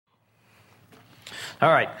All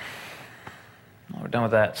right. We're done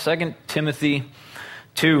with that. 2 Timothy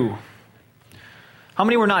 2. How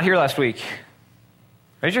many were not here last week?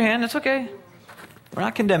 Raise your hand. It's okay. We're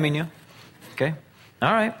not condemning you. Okay.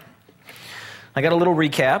 All right. I got a little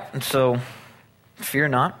recap, and so fear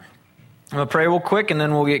not. I'm going to pray real quick, and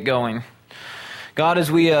then we'll get going. God,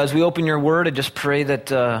 as we open your word, I just pray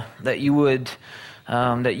that you would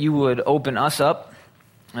open us up,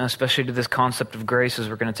 especially to this concept of grace as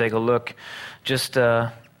we're going to take a look. Just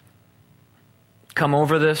come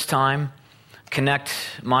over this time, connect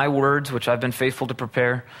my words, which I've been faithful to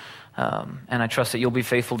prepare, and I trust that you'll be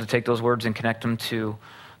faithful to take those words and connect them to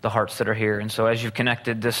the hearts that are here. And so as you've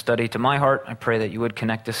connected this study to my heart, I pray that you would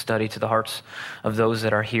connect this study to the hearts of those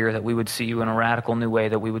that are here, that we would see you in a radical new way,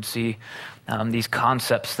 that we would see these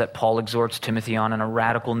concepts that Paul exhorts Timothy on in a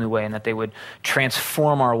radical new way, and that they would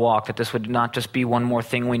transform our walk, that this would not just be one more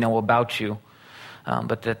thing we know about you,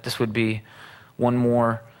 but that this would be one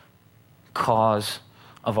more cause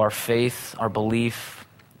of our faith, our belief,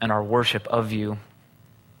 and our worship of you.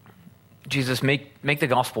 Jesus, make the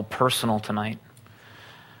gospel personal tonight.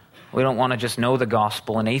 We don't want to just know the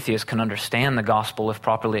gospel. An atheist can understand the gospel if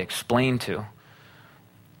properly explained to.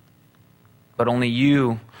 But only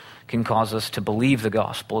you can cause us to believe the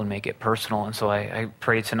gospel and make it personal. And so I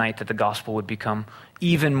pray tonight that the gospel would become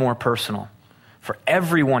even more personal for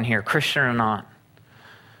everyone here, Christian or not,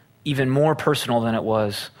 even more personal than it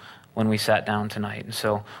was when we sat down tonight. And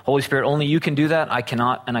so, Holy Spirit, only you can do that. I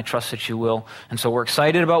cannot, and I trust that you will. And so we're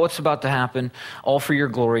excited about what's about to happen, all for your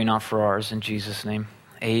glory, not for ours. In Jesus' name.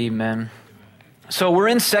 Amen. So we're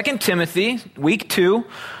in 2 Timothy, week 2,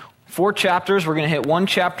 4 chapters. We're going to hit 1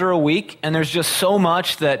 chapter a week, and there's just so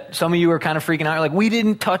much that some of you are kind of freaking out. You're like, we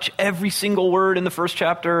didn't touch every single word in the first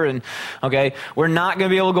chapter, and okay, we're not going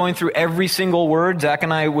to be able to go through every single word. Zach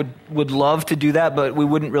and I would love to do that, but we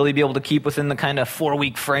wouldn't really be able to keep within the kind of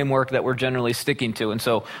 4-week framework that we're generally sticking to. And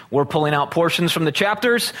so we're pulling out portions from the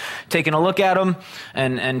chapters, taking a look at them,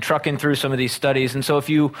 and trucking through some of these studies. And so if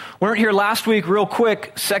you weren't here last week, real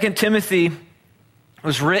quick, 2 Timothy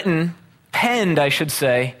was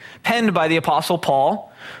penned by the Apostle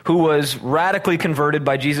Paul, who was radically converted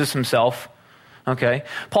by Jesus himself. Okay,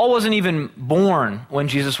 Paul wasn't even born when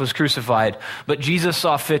Jesus was crucified, but Jesus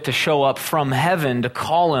saw fit to show up from heaven to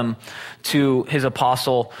call him to his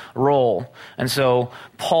apostle role. And so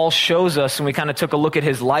Paul shows us, and we kind of took a look at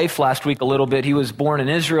his life last week a little bit. He was born an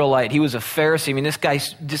Israelite. He was a Pharisee. I mean,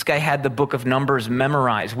 this guy had the book of Numbers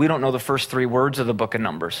memorized. We don't know the first 3 words of the book of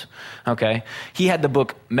Numbers. Okay, he had the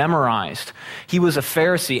book memorized. He was a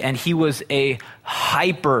Pharisee, and he was a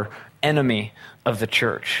hyper enemy of the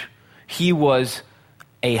church. He was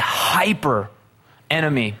a hyper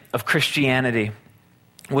enemy of Christianity.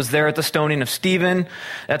 Was there at the stoning of Stephen.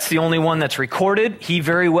 That's the only one that's recorded. He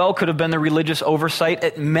very well could have been the religious oversight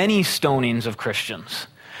at many stonings of Christians.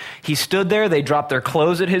 He stood there, they dropped their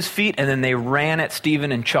clothes at his feet, and then they ran at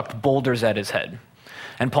Stephen and chucked boulders at his head.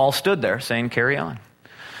 And Paul stood there saying, carry on.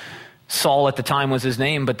 Saul at the time was his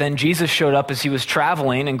name, but then Jesus showed up as he was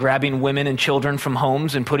traveling and grabbing women and children from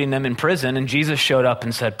homes and putting them in prison. And Jesus showed up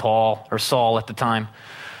and said, Saul at the time,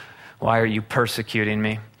 why are you persecuting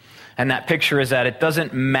me? And that picture is that it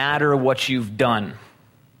doesn't matter what you've done.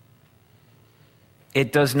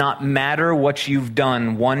 It does not matter what you've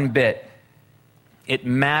done one bit. It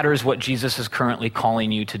matters what Jesus is currently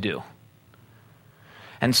calling you to do.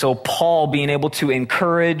 And so Paul, being able to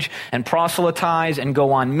encourage and proselytize and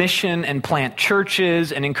go on mission and plant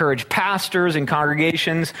churches and encourage pastors and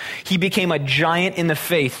congregations, he became a giant in the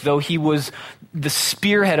faith, though he was the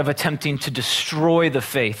spearhead of attempting to destroy the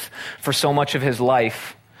faith for so much of his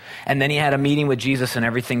life. And then he had a meeting with Jesus and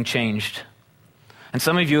everything changed. And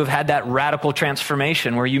some of you have had that radical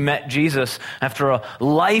transformation where you met Jesus after a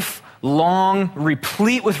lifelong,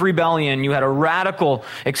 replete with rebellion. You had a radical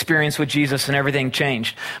experience with Jesus and everything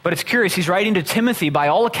changed. But it's curious, he's writing to Timothy, by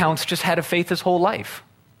all accounts, just had a faith his whole life.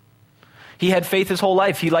 He had faith his whole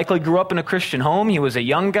life. He likely grew up in a Christian home. He was a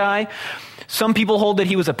young guy. Some people hold that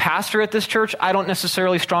he was a pastor at this church. I don't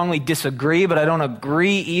necessarily strongly disagree, but I don't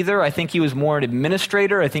agree either. I think he was more an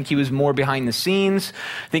administrator. I think he was more behind the scenes.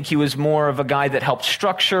 I think he was more of a guy that helped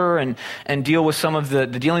structure and deal with some of the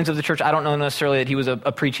dealings of the church. I don't know necessarily that he was a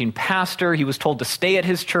preaching pastor. He was told to stay at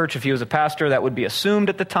his church. If he was a pastor, that would be assumed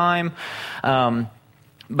at the time.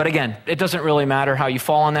 But again, it doesn't really matter how you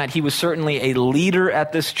fall on that. He was certainly a leader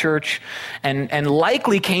at this church and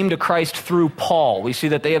likely came to Christ through Paul. We see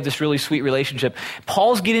that they have this really sweet relationship.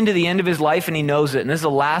 Paul's getting to the end of his life and he knows it. And this is the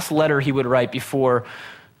last letter he would write before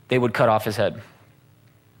they would cut off his head.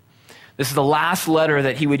 This is the last letter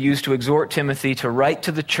that he would use to exhort Timothy to write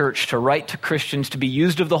to the church, to write to Christians, to be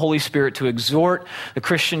used of the Holy Spirit to exhort the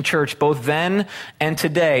Christian church both then and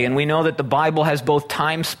today. And we know that the Bible has both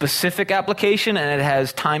time-specific application and it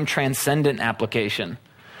has time-transcendent application.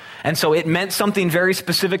 And so it meant something very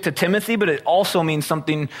specific to Timothy, but it also means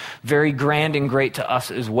something very grand and great to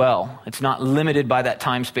us as well. It's not limited by that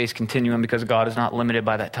time-space continuum because God is not limited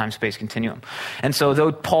by that time-space continuum. And so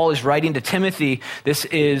though Paul is writing to Timothy, this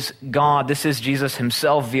is God, this is Jesus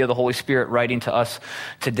himself via the Holy Spirit writing to us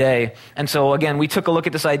today. And so again, we took a look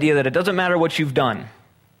at this idea that it doesn't matter what you've done.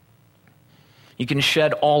 You can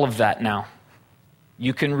shed all of that now.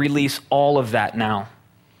 You can release all of that now.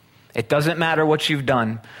 It doesn't matter what you've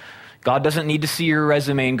done. God doesn't need to see your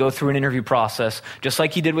resume and go through an interview process. Just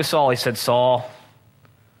like he did with Saul, he said, Saul,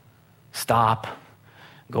 stop,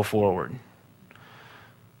 go forward.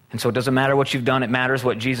 And so it doesn't matter what you've done. It matters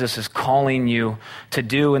what Jesus is calling you to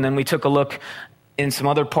do. And then we took a look in some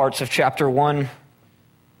other parts of chapter 1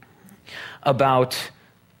 about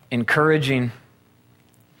encouraging,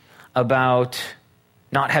 about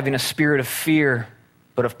not having a spirit of fear,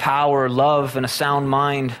 but of power, love, and a sound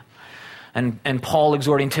mind. And Paul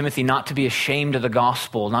exhorting Timothy not to be ashamed of the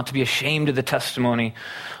gospel, not to be ashamed of the testimony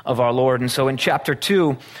of our Lord. And so in chapter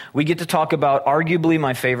 2, we get to talk about arguably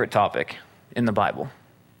my favorite topic in the Bible.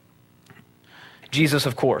 Jesus,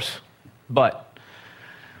 of course. But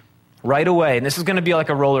right away, and this is going to be like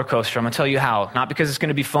a roller coaster, I'm going to tell you how. Not because it's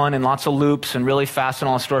going to be fun and lots of loops and really fast and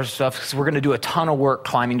all sorts of stuff, because we're going to do a ton of work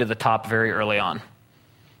climbing to the top very early on.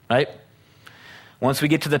 Right? Once we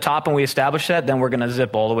get to the top and we establish that, then we're going to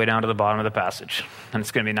zip all the way down to the bottom of the passage. And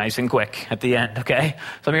it's going to be nice and quick at the end, okay?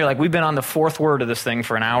 Some of you are like, we've been on the fourth word of this thing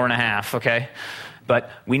for an hour and a half, okay?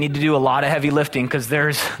 But we need to do a lot of heavy lifting because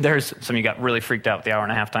there's some of you got really freaked out with the hour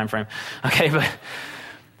and a half time frame, okay? But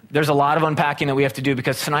there's a lot of unpacking that we have to do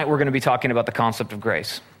because tonight we're going to be talking about the concept of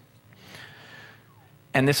grace.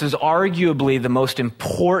 And this is arguably the most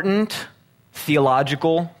important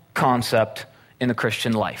theological concept in the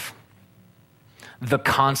Christian life. The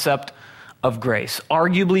concept of grace.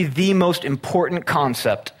 Arguably the most important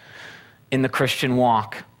concept in the Christian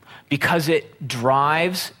walk because it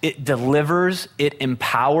drives, it delivers, it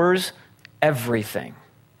empowers everything.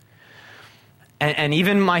 And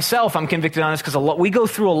even myself, I'm convicted on this because we go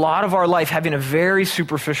through a lot of our life having a very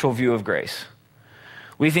superficial view of grace.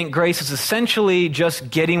 We think grace is essentially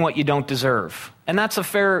just getting what you don't deserve. And that's a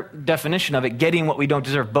fair definition of it, getting what we don't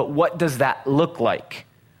deserve. But what does that look like?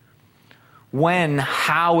 When,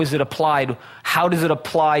 how is it applied? How does it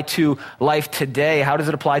apply to life today? How does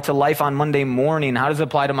it apply to life on Monday morning? How does it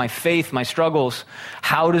apply to my faith, my struggles?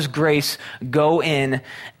 How does grace go in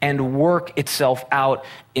and work itself out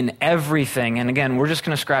in everything? And again, we're just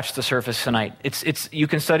going to scratch the surface tonight. You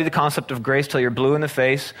can study the concept of grace till you're blue in the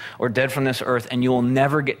face or dead from this earth, and you will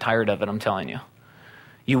never get tired of it, I'm telling you.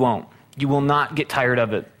 You won't. You will not get tired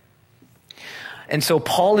of it. And so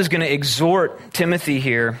Paul is going to exhort Timothy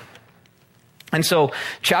here. And so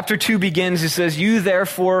chapter 2 begins, he says, you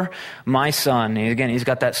therefore, my son. And again, he's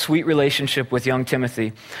got that sweet relationship with young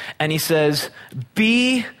Timothy. And he says,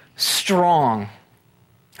 be strong.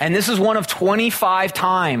 And this is one of 25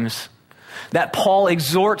 times that Paul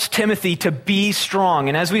exhorts Timothy to be strong.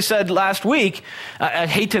 And as we said last week, I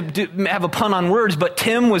hate to have a pun on words, but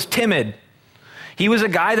Tim was timid. He was a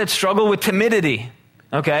guy that struggled with timidity,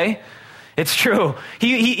 okay? It's true.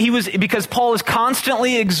 He was, because Paul is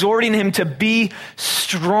constantly exhorting him to be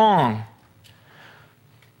strong.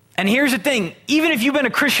 And here's the thing, even if you've been a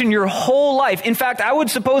Christian your whole life, in fact, I would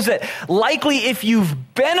suppose that likely if you've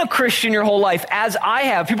been a Christian your whole life, as I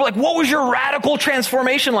have, people are like, what was your radical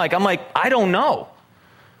transformation like? I'm like, I don't know.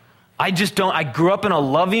 I grew up in a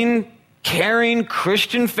loving, caring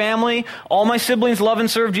Christian family. All my siblings love and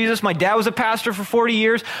serve Jesus. My dad was a pastor for 40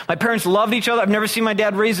 years. My parents loved each other. I've never seen my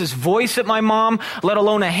dad raise his voice at my mom, let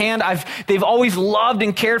alone a hand. They've always loved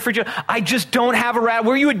and cared for each other. I just don't have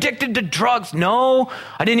were you addicted to drugs? No.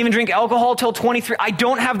 I didn't even drink alcohol till 23. I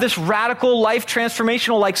don't have this radical life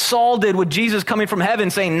transformational like Saul did with Jesus coming from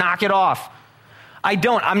heaven saying, knock it off. I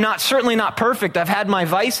don't. I'm certainly not perfect. I've had my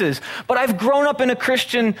vices, but I've grown up in a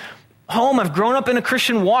Christian home. I've grown up in a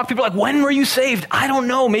Christian walk. People are like, when were you saved? I don't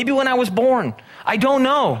know. Maybe when I was born. I don't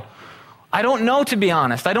know. I don't know, to be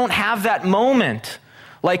honest. I don't have that moment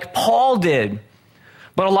like Paul did.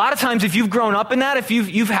 But a lot of times, if you've grown up in that, if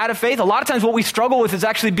you've had a faith, a lot of times what we struggle with is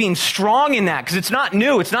actually being strong in that because it's not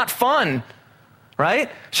new. It's not fun,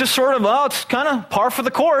 right? It's just sort of, it's kind of par for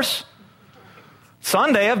the course.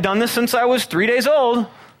 Sunday, I've done this since I was 3 days old.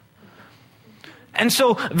 And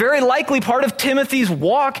so very likely part of Timothy's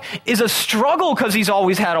walk is a struggle because he's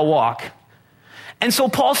always had a walk. And so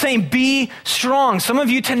Paul's saying, be strong. Some of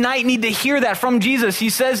you tonight need to hear that from Jesus.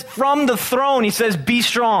 He says, from the throne, he says, be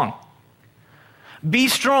strong. Be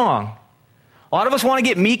strong. A lot of us want to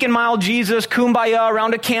get meek and mild Jesus, kumbaya,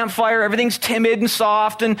 around a campfire. Everything's timid and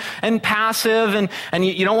soft and passive. And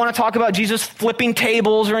you don't want to talk about Jesus flipping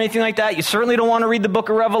tables or anything like that. You certainly don't want to read the book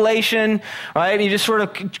of Revelation, right? You just sort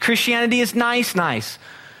of, Christianity is nice.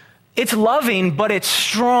 It's loving, but it's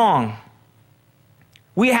strong.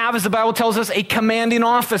 We have, as the Bible tells us, a commanding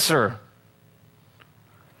officer.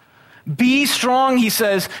 Be strong, he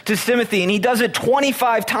says to Timothy, and he does it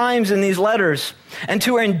 25 times in these letters, and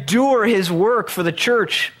to endure his work for the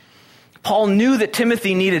church. Paul knew that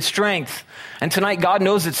Timothy needed strength, and tonight God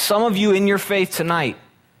knows that some of you in your faith tonight,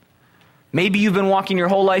 maybe you've been walking your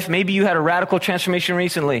whole life, maybe you had a radical transformation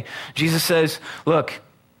recently. Jesus says, look,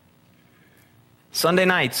 Sunday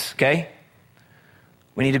nights, okay,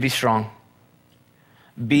 we need to be strong.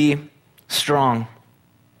 Be strong.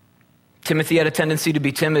 Timothy had a tendency to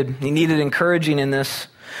be timid. He needed encouraging in this.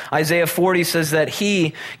 Isaiah 40 says that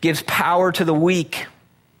he gives power to the weak.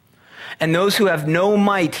 And those who have no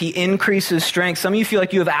might, he increases strength. Some of you feel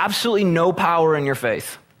like you have absolutely no power in your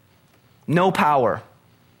faith. No power.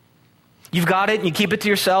 You've got it and you keep it to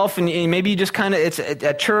yourself, and maybe you just kind of, it's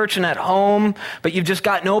at church and at home, but you've just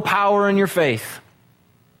got no power in your faith.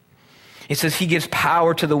 He says he gives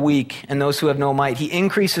power to the weak and those who have no might. He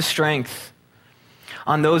increases strength.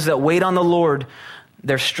 On those that wait on the Lord,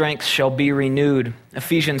 their strength shall be renewed.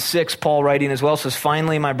 Ephesians 6, Paul writing as well, says,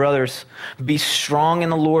 finally, my brothers, be strong in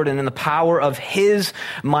the Lord and in the power of his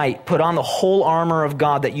might. Put on the whole armor of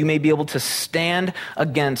God that you may be able to stand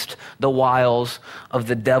against the wiles of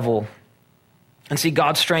the devil. And see,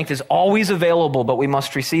 God's strength is always available, but we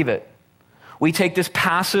must receive it. We take this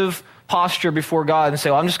passive posture before God and say,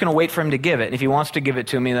 well, I'm just going to wait for him to give it. And if he wants to give it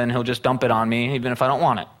to me, then he'll just dump it on me, even if I don't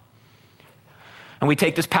want it. And we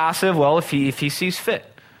take this passive, well, if he sees fit.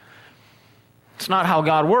 It's not how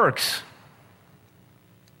God works.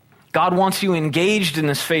 God wants you engaged in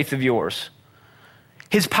this faith of yours.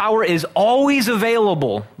 His power is always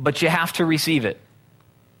available, but you have to receive it.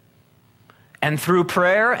 And through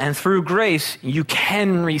prayer and through grace, you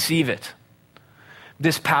can receive it.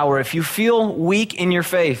 This power, if you feel weak in your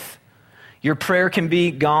faith, your prayer can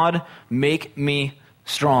be, God, make me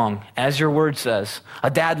strong, as your word says. A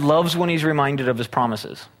dad loves when he's reminded of his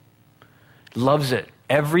promises. Loves it.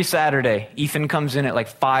 Every Saturday, Ethan comes in at like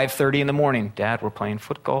 5:30 in the morning. Dad, we're playing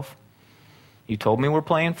foot golf. You told me we're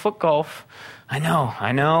playing foot golf. I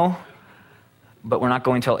know. But we're not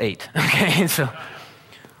going till 8. Okay, so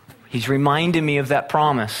he's reminding me of that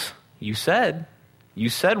promise. You said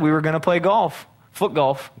we were going to play golf. Foot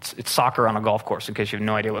golf, it's soccer on a golf course, in case you have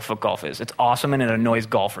no idea what foot golf is. It's awesome and it annoys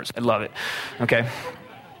golfers. I love it. Okay?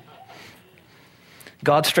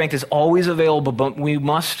 God's strength is always available, but we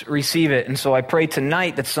must receive it. And so I pray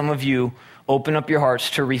tonight that some of you open up your hearts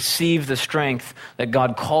to receive the strength that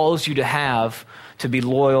God calls you to have to be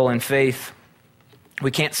loyal in faith.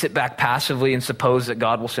 We can't sit back passively and suppose that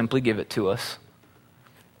God will simply give it to us.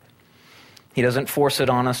 He doesn't force it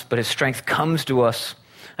on us, but his strength comes to us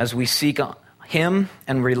as we seek him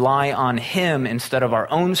and rely on him instead of our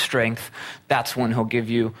own strength. That's when he'll give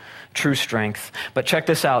you true strength. But check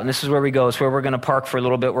this out, and this is where we go. It's where we're going to park for a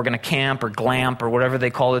little bit. We're going to camp or glamp or whatever they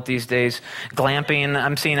call it these days. Glamping,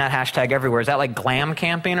 I'm seeing that hashtag everywhere. Is that like glam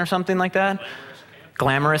camping or something like that?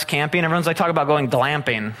 Glamorous camping. Everyone's like talking about going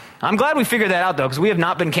glamping. I'm glad we figured that out, though, because we have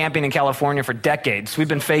not been camping in California for decades. We've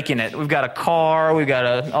been faking it. We've got a car. We've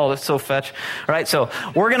got that's so fetch. All right, so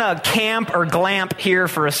we're going to camp or glamp here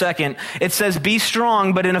for a second. It says be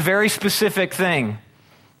strong, but in a very specific thing.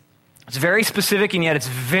 It's very specific, and yet it's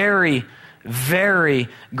very, very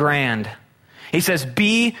grand. He says,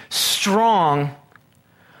 be strong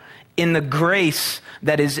in the grace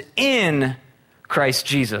that is in Christ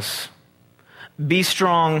Jesus. Be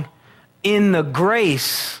strong in the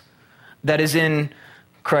grace that is in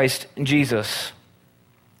Christ Jesus.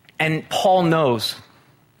 And Paul knows,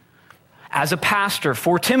 as a pastor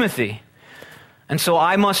for Timothy, and so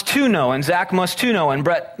I must too know, and Zach must too know, and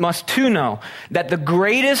Brett must too know, that the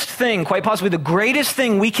greatest thing, quite possibly the greatest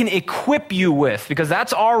thing we can equip you with, because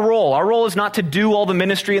that's our role is not to do all the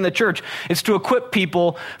ministry in the church, it's to equip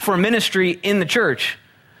people for ministry in the church.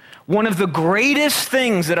 One of the greatest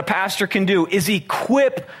things that a pastor can do is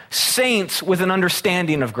equip saints with an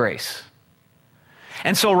understanding of grace.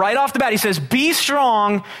 And so right off the bat, he says, be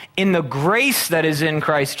strong in the grace that is in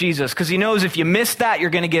Christ Jesus. Because he knows if you miss that,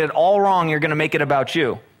 you're going to get it all wrong. You're going to make it about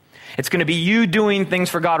you. It's going to be you doing things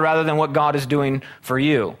for God rather than what God is doing for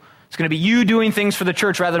you. It's going to be you doing things for the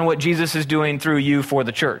church rather than what Jesus is doing through you for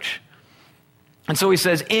the church. And so he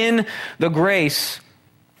says, in the grace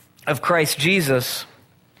of Christ Jesus.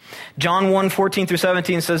 John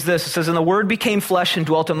 1:14-17 says this. It says, and the Word became flesh and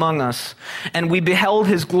dwelt among us, and we beheld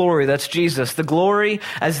his glory, that's Jesus, the glory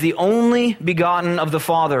as the only begotten of the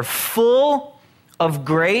Father, full of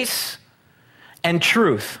grace and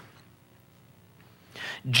truth.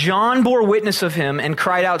 John bore witness of him and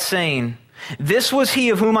cried out, saying, this was he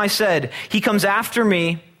of whom I said, he comes after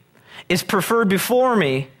me, is preferred before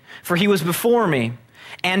me, for he was before me.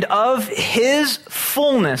 And of his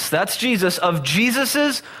fullness, that's Jesus, of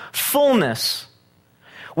Jesus's fullness,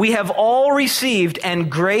 we have all received,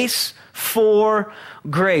 and grace for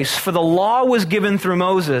grace. For the law was given through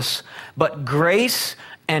Moses, but grace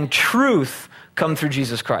and truth come through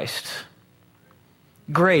Jesus Christ.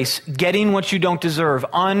 Grace, getting what you don't deserve,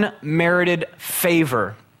 unmerited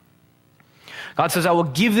favor. God says, I will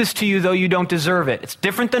give this to you though you don't deserve it. It's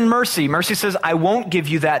different than mercy. Mercy says, I won't give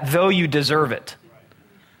you that though you deserve it.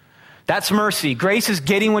 That's mercy. Grace is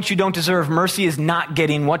getting what you don't deserve. Mercy is not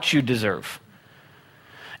getting what you deserve.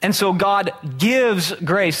 And so God gives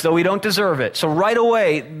grace though we don't deserve it. So right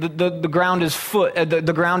away, the ground is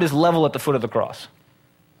level at the foot of the cross.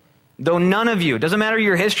 Though none of you, doesn't matter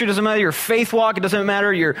your history, doesn't matter your faith walk, it doesn't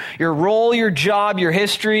matter your role, your job, your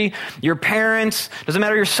history, your parents, doesn't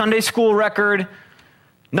matter your Sunday school record,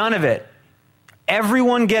 none of it.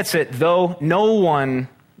 Everyone gets it, though no one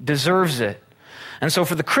deserves it. And so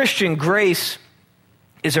for the Christian, grace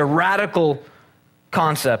is a radical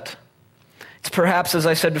concept. It's perhaps, as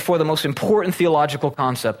I said before, the most important theological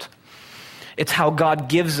concept. It's how God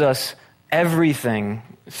gives us everything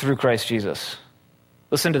through Christ Jesus.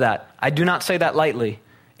 Listen to that. I do not say that lightly.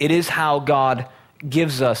 It is how God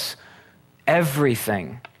gives us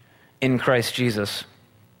everything in Christ Jesus.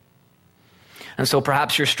 And so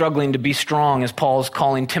perhaps you're struggling to be strong, as Paul's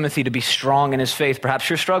calling Timothy to be strong in his faith. Perhaps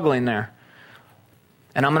you're struggling there.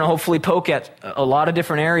 And I'm going to hopefully poke at a lot of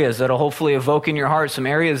different areas that will hopefully evoke in your heart some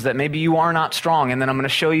areas that maybe you are not strong. And then I'm going to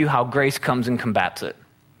show you how grace comes and combats it.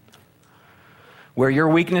 Where your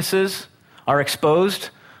weaknesses are exposed,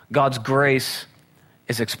 God's grace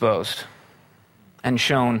is exposed and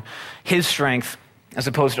shown, his strength as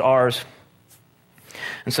opposed to ours.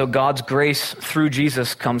 And so God's grace through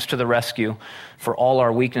Jesus comes to the rescue for all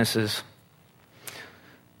our weaknesses.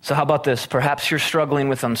 So how about this? Perhaps you're struggling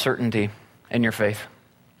with uncertainty in your faith.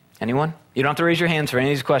 Anyone? You don't have to raise your hands for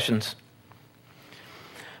any of these questions.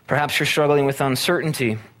 Perhaps you're struggling with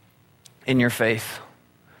uncertainty in your faith.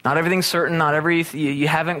 Not everything's certain, you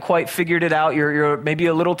haven't quite figured it out. You're maybe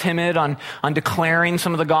a little timid on declaring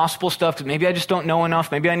some of the gospel stuff. Maybe I just don't know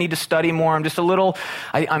enough. Maybe I need to study more. I'm just a little,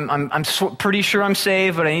 I'm pretty sure I'm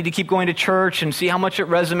saved, but I need to keep going to church and see how much it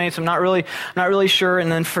resonates. I'm not really sure.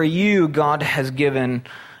 And then for you, God has given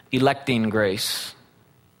electing grace.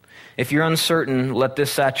 If you're uncertain, let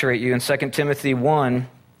this saturate you. In 2 Timothy 1,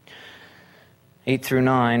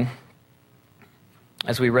 8-9,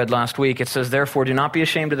 as we read last week, it says, therefore, do not be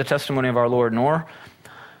ashamed of the testimony of our Lord, nor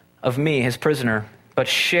of me, his prisoner, but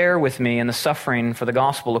share with me in the suffering for the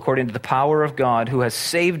gospel according to the power of God, who has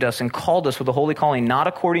saved us and called us with a holy calling, not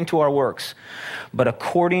according to our works, but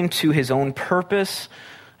according to his own purpose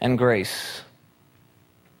and grace,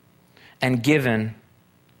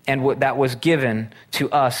 and what that was given to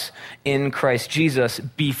us in Christ Jesus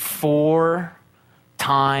before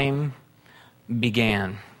time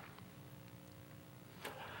began.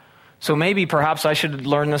 So maybe, perhaps I should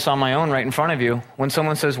learn this on my own right in front of you. When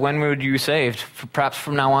someone says, when were you saved? Perhaps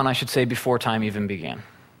from now on I should say, before time even began.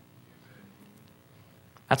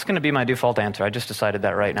 That's going to be my default answer. I just decided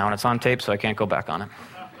that right now, and it's on tape, so I can't go back on it.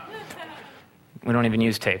 We don't even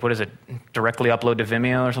use tape. What is it? Directly upload to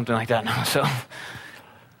Vimeo or something like that? No. So,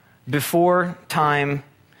 before time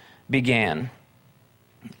began,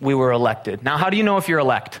 we were elected. Now, how do you know if you're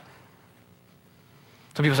elect?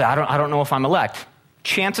 Some people say, I don't know if I'm elect.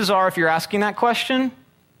 Chances are, if you're asking that question,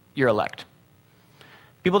 you're elect.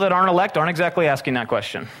 People that aren't elect aren't exactly asking that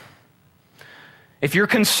question. If you're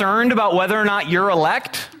concerned about whether or not you're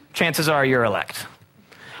elect, chances are you're elect.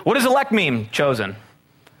 What does elect mean? Chosen.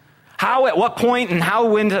 How, at what point, and how,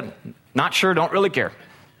 when? Not sure, don't really care.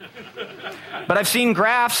 But I've seen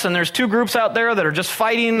graphs, and there's two groups out there that are just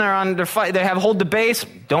fighting. They have hold the base.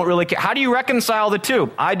 Don't really care. How do you reconcile the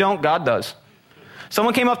two? I don't. God does.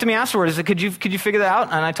 Someone came up to me afterwards and said, could you figure that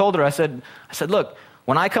out? And I told her, I said, look,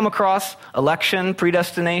 when I come across election,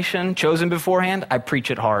 predestination, chosen beforehand, I preach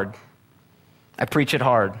it hard. I preach it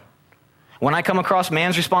hard. When I come across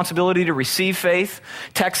man's responsibility to receive faith,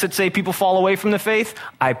 texts that say people fall away from the faith,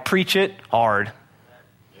 I preach it hard.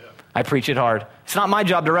 I preach it hard. It's not my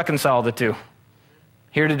job to reconcile the two.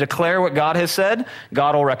 Here to declare what God has said,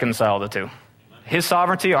 God will reconcile the two. His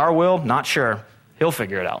sovereignty, our will, not sure. He'll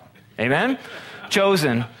figure it out. Amen?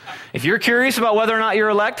 Chosen. If you're curious about whether or not you're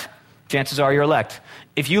elect, chances are you're elect.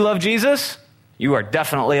 If you love Jesus, you are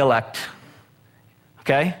definitely elect.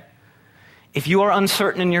 Okay? If you are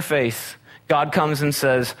uncertain in your faith, God comes and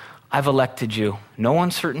says, I've elected you. No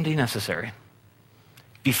uncertainty necessary.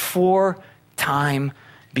 Before time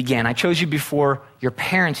began. I chose you before your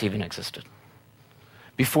parents even existed.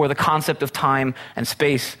 Before the concept of time and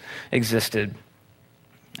space existed.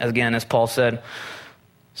 As Paul said,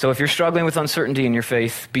 so if you're struggling with uncertainty in your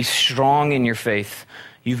faith, be strong in your faith.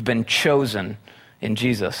 You've been chosen in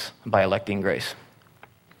Jesus by electing grace.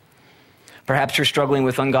 Perhaps you're struggling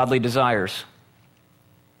with ungodly desires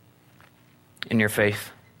in your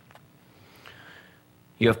faith.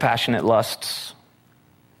 You have passionate lusts,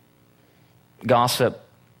 gossip,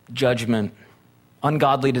 judgment,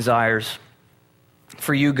 ungodly desires.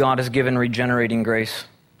 For you, God has given regenerating grace.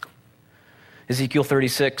 Ezekiel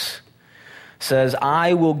 36 says,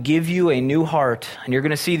 I will give you a new heart. And you're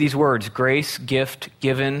going to see these words, grace, gift,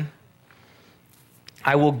 given.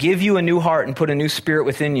 I will give you a new heart and put a new spirit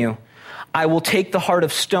within you. I will take the heart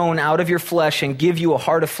of stone out of your flesh and give you a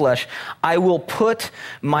heart of flesh. I will put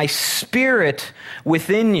my spirit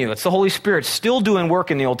within you. It's the Holy Spirit still doing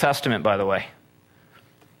work in the Old Testament, by the way.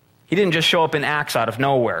 He didn't just show up in Acts out of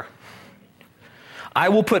nowhere. I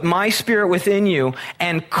will put my spirit within you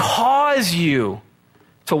and cause you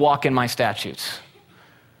to walk in my statutes.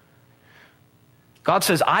 God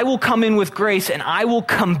says, I will come in with grace and I will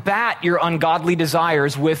combat your ungodly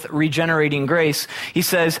desires with regenerating grace. He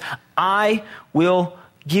says, I will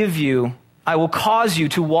cause you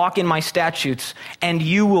to walk in my statutes and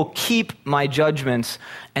you will keep my judgments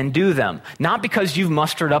and do them. Not because you've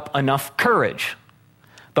mustered up enough courage,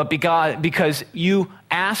 but because you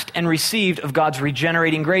asked and received of God's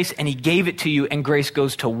regenerating grace and he gave it to you and grace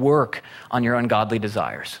goes to work on your ungodly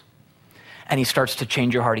desires. And he starts to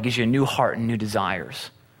change your heart. He gives you a new heart and new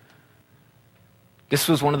desires. This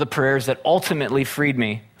was one of the prayers that ultimately freed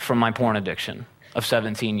me from my porn addiction of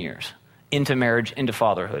 17 years, into marriage, into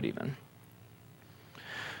fatherhood even.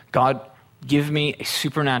 God, give me a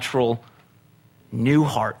supernatural new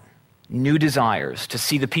heart, new desires to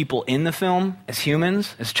see the people in the film as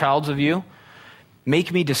humans, as childs of you.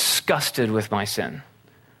 Make me disgusted with my sin.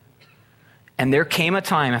 And there came a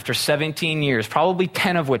time after 17 years, probably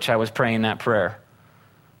 10 of which I was praying that prayer,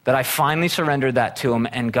 that I finally surrendered that to him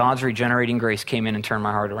and God's regenerating grace came in and turned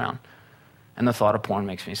my heart around. And the thought of porn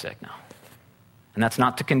makes me sick now. And that's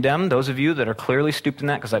not to condemn those of you that are clearly stooped in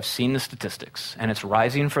that, because I've seen the statistics and it's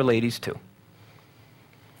rising for ladies too.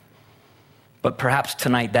 But perhaps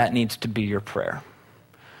tonight that needs to be your prayer.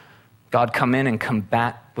 God, come in and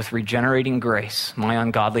combat with regenerating grace my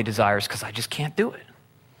ungodly desires, because I just can't do it.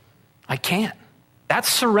 I can't.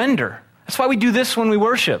 That's surrender. That's why we do this when we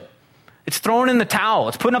worship. It's throwing in the towel.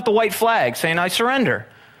 It's putting up the white flag saying, I surrender.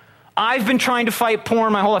 I've been trying to fight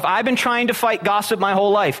porn my whole life. I've been trying to fight gossip my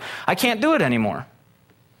whole life. I can't do it anymore.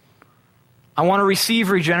 I want to receive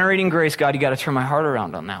regenerating grace. God, you got to turn my heart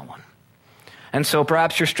around on that one. And so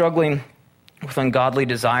perhaps you're struggling with ungodly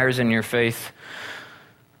desires in your faith.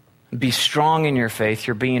 Be strong in your faith.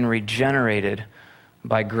 You're being regenerated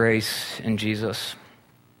by grace in Jesus.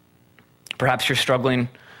 Perhaps you're struggling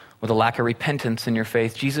with a lack of repentance in your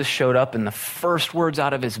faith. Jesus showed up and the first words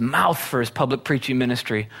out of his mouth for his public preaching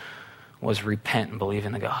ministry was repent and believe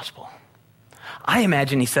in the gospel. I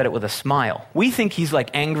imagine he said it with a smile. We think he's like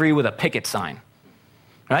angry with a picket sign,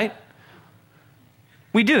 right?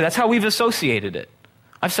 We do. That's how we've associated it.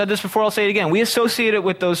 I've said this before, I'll say it again. We associate it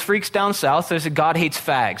with those freaks down south. There's a God hates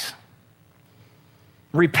fags.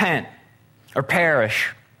 Repent or perish.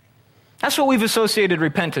 That's what we've associated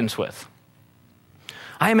repentance with.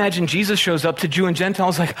 I imagine Jesus shows up to Jew and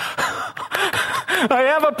Gentiles like, I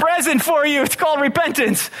have a present for you. It's called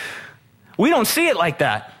repentance. We don't see it like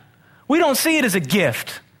that. We don't see it as a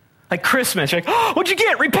gift. Like Christmas. You're like, oh, what'd you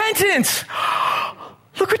get? Repentance.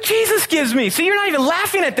 Look what Jesus gives me. See, you're not even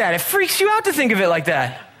laughing at that. It freaks you out to think of it like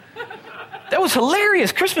that. That was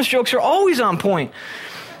hilarious. Christmas jokes are always on point.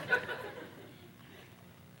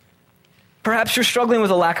 Perhaps you're struggling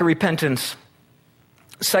with a lack of repentance.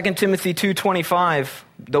 2 Timothy 2:25,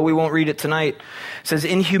 though we won't read it tonight, says,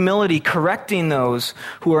 in humility, correcting those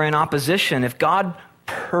who are in opposition, if God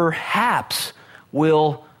perhaps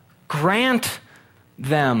will grant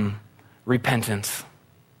them repentance.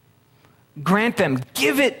 Grant them,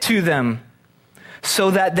 give it to them,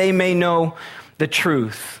 so that they may know the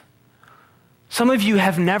truth. Some of you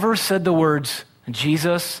have never said the words,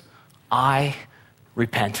 Jesus, I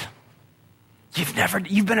repent.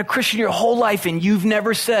 You've been a Christian your whole life and you've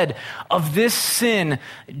never said, of this sin,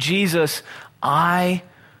 Jesus, I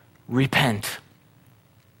repent.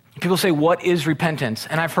 People say, what is repentance?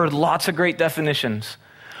 And I've heard lots of great definitions.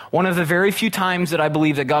 One of the very few times that I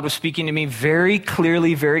believe that God was speaking to me very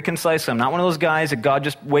clearly, very concisely. I'm not one of those guys that God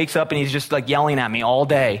just wakes up and he's just like yelling at me all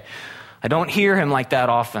day. I don't hear him like that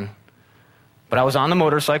often. But I was on the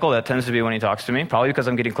motorcycle. That tends to be when he talks to me, probably because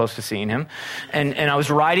I'm getting close to seeing him. And I was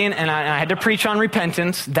riding, and I had to preach on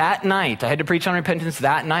repentance that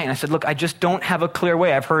night. And I said, look, I just don't have a clear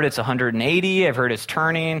way. I've heard it's 180. I've heard it's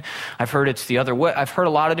turning. I've heard it's the other way. I've heard a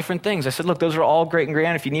lot of different things. I said, look, those are all great and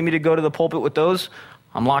grand. If you need me to go to the pulpit with those,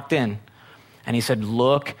 I'm locked in. And he said,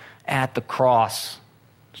 look at the cross.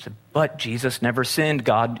 I said, but Jesus never sinned,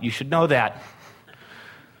 God. You should know that.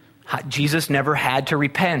 Jesus never had to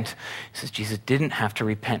repent. He says, Jesus didn't have to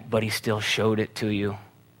repent, but he still showed it to you.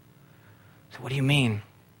 So what do you mean?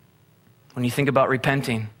 When you think about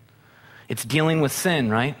repenting, it's dealing with sin,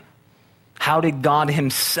 right? How did God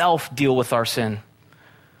himself deal with our sin?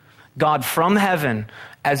 God from heaven,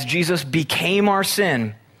 as Jesus became our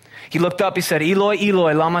sin, he looked up, he said, Eloi,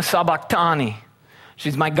 Eloi, lama sabachthani. She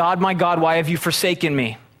says, my God, why have you forsaken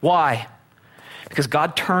me? Why? Because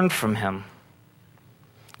God turned from him.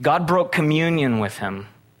 God broke communion with him.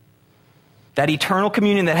 That eternal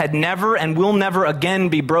communion that had never and will never again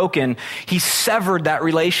be broken, he severed that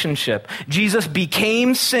relationship. Jesus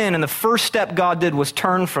became sin, and the first step God did was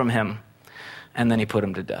turn from him, and then he put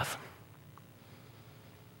him to death.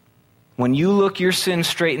 When you look your sin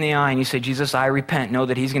straight in the eye and you say, Jesus, I repent, know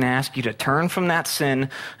that he's going to ask you to turn from that sin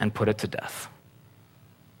and put it to death.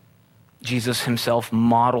 Jesus himself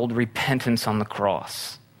modeled repentance on the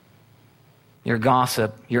cross. Your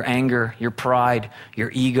gossip, your anger, your pride,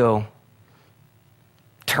 your ego.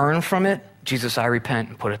 Turn from it. Jesus, I repent,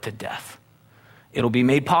 and put it to death. It'll be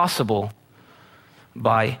made possible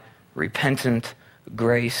by repentant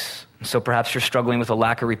grace. So perhaps you're struggling with a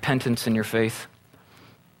lack of repentance in your faith.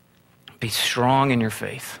 Be strong in your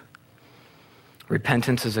faith.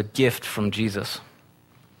 Repentance is a gift from Jesus.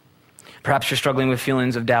 Perhaps you're struggling with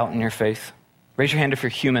feelings of doubt in your faith. Raise your hand if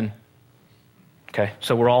you're human. Okay,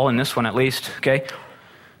 so we're all in this one at least, okay?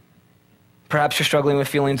 Perhaps you're struggling with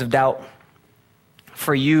feelings of doubt.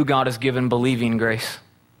 For you, God has given believing grace.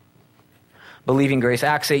 Believing grace.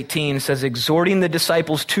 Acts 18 says, exhorting the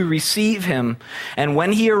disciples to receive him. And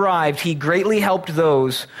when he arrived, he greatly helped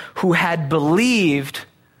those who had believed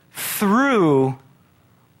through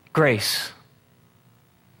grace.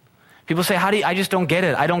 People say, I just don't get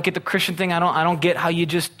it. I don't get the Christian thing. I don't get how you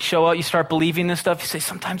just show up, you start believing this stuff. You say,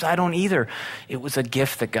 sometimes I don't either. It was a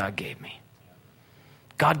gift that God gave me.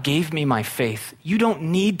 God gave me my faith. You don't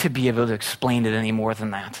need to be able to explain it any more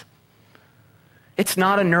than that. It's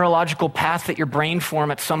not a neurological path that your brain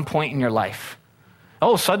formed at some point in your life.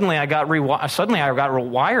 Oh, suddenly I got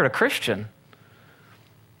rewired a Christian.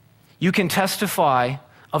 You can testify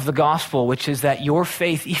of the gospel, which is that your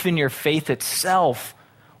faith, even your faith itself,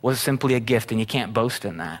 was simply a gift, and you can't boast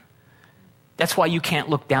in that. That's why you can't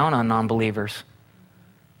look down on non-believers,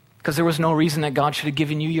 because there was no reason that God should have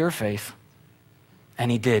given you your faith, and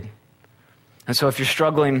he did. And so if you're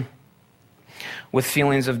struggling with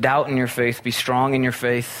feelings of doubt in your faith, be strong in your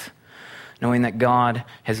faith, knowing that God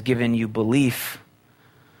has given you belief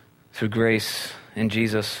through grace in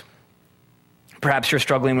Jesus. Perhaps you're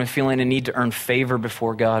struggling with feeling a need to earn favor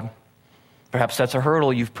before God. Perhaps that's a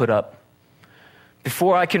hurdle you've put up.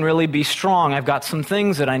 Before I can really be strong, I've got some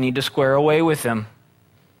things that I need to square away with him.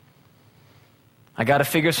 I got to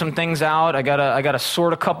figure some things out. I got to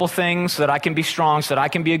sort a couple things so that I can be strong, so that I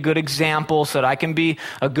can be a good example, so that I can be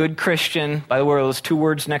a good Christian. By the way, those two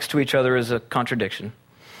words next to each other is a contradiction.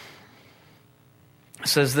 It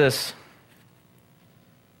says this,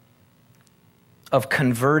 of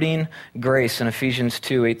converting grace in Ephesians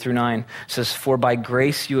 2, 8 through 9. It says, for by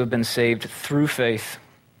grace you have been saved through faith,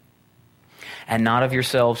 and not of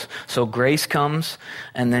yourselves. So grace comes,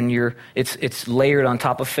 and then it's layered on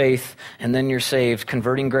top of faith, and then you're saved,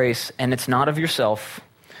 converting grace, and it's not of yourself.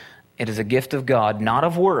 It is a gift of God, not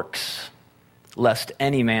of works, lest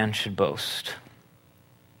any man should boast.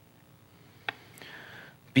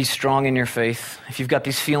 Be strong in your faith. If you've got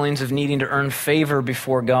these feelings of needing to earn favor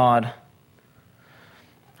before God,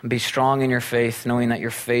 be strong in your faith, knowing that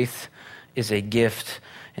your faith is a gift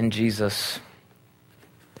in Jesus.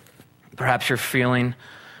 Perhaps you're feeling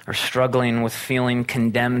or struggling with feeling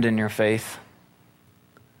condemned in your faith.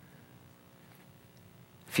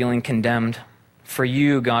 Feeling condemned. For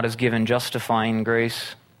you, God has given justifying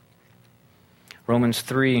grace. Romans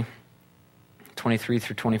 3, 23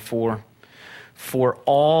 through 24. For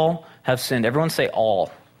all have sinned. Everyone say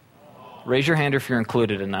all. Raise your hand if you're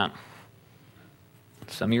included in that.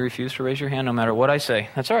 Some of you refuse to raise your hand no matter what I say.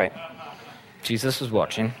 That's all right. Jesus is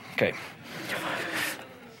watching. Okay.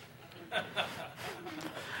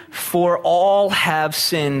 For all have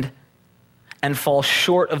sinned and fall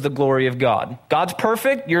short of the glory of God. God's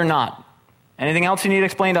perfect, you're not. Anything else you need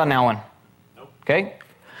explained on that one? Nope. Okay?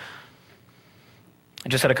 I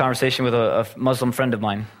just had a conversation with a Muslim friend of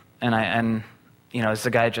mine, and it's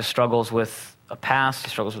a guy that just struggles with a past, he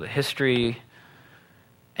struggles with a history,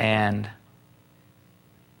 and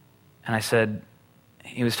I said,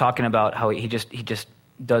 he was talking about how he just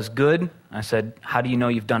does good. I said, how do you know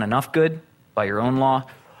you've done enough good by your own law?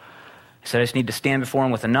 He said, I just need to stand before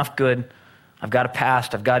him with enough good. I've got a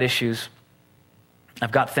past, I've got issues,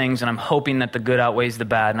 I've got things, and I'm hoping that the good outweighs the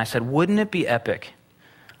bad. And I said, wouldn't it be epic?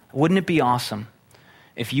 Wouldn't it be awesome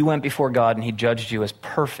if you went before God and he judged you as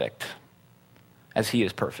perfect as he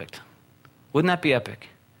is perfect? Wouldn't that be epic?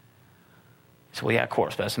 He said, well, yeah, of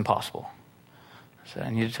course, but that's impossible. I said,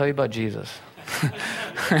 I need to tell you about Jesus.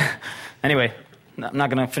 Anyway, I'm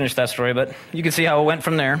not going to finish that story, but you can see how it went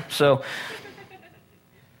from there. So,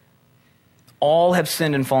 all have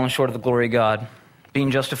sinned and fallen short of the glory of God,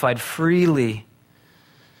 being justified freely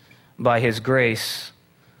by his grace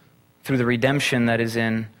through the redemption that is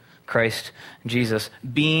in Christ Jesus.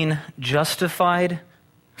 Being justified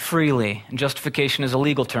freely. Justification is a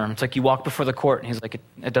legal term. It's like you walk before the court and he's like,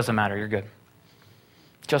 it doesn't matter, you're good.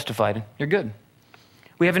 Justified, you're good.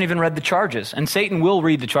 We haven't even read the charges. And Satan will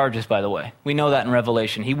read the charges, by the way. We know that in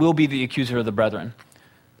Revelation. He will be the accuser of the brethren.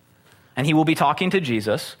 And he will be talking to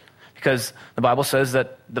Jesus because the Bible says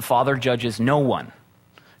that the Father judges no one.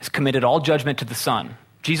 He's committed all judgment to the Son.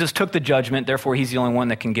 Jesus took the judgment, therefore he's the only one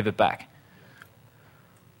that can give it back.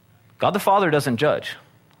 God the Father doesn't judge.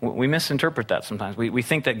 We misinterpret that sometimes. We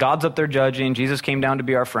think that God's up there judging, Jesus came down to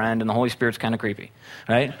be our friend, and the Holy Spirit's kind of creepy,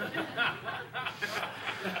 right?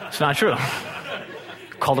 It's not true.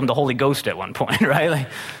 Called him the Holy Ghost at one point, right? Like,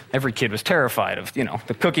 every kid was terrified of,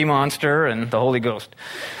 the Cookie Monster and the Holy Ghost.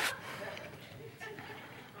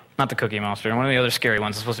 Not the Cookie Monster. One of the other scary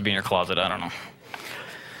ones is supposed to be in your closet. I don't know.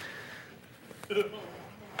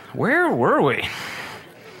 Where were we?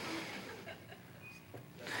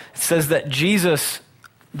 It says that Jesus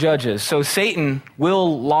judges. So Satan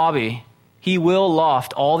will lobby. He will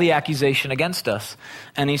loft all the accusation against us.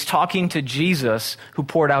 And he's talking to Jesus who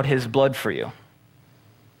poured out his blood for you.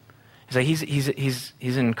 He's like,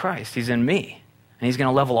 he's in Christ. He's in me. And he's going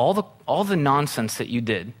to level all the nonsense that you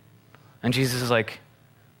did. And Jesus is like,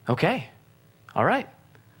 okay, all right.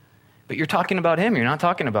 But you're talking about him. You're not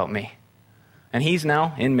talking about me. And he's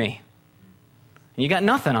now in me. And you got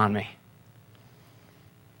nothing on me.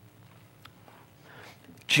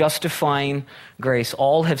 Justifying grace.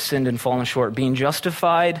 All have sinned and fallen short. Being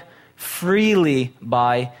justified freely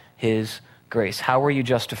by his grace. How were you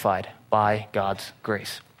justified? By God's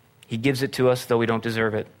grace. He gives it to us, though we don't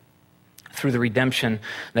deserve it, through the redemption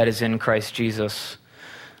that is in Christ Jesus.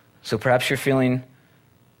 So perhaps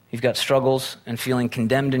you've got struggles and feeling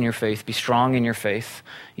condemned in your faith. Be strong in your faith.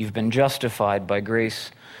 You've been justified by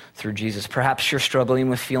grace through Jesus. Perhaps you're struggling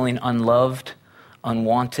with feeling unloved,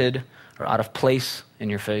 unwanted, or out of place in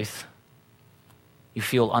your faith. You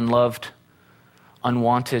feel unloved,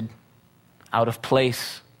 unwanted, out of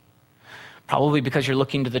place. Probably because you're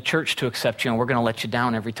looking to the church to accept you, and we're going to let you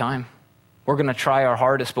down every time. We're going to try our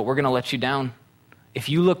hardest, but we're going to let you down. If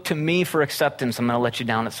you look to me for acceptance, I'm going to let you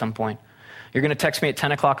down at some point. You're going to text me at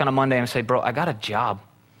 10 o'clock on a Monday and say, bro, I got a job.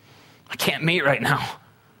 I can't meet right now.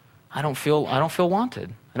 I don't feel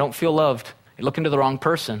wanted. I don't feel loved. You're looking to the wrong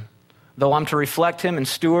person. Though I'm to reflect him and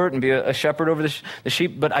steward and be a shepherd over the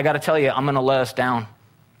sheep, but I got to tell you, I'm going to let us down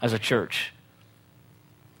as a church.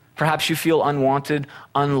 Perhaps you feel unwanted,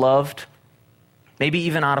 unloved, maybe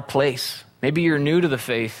even out of place. Maybe you're new to the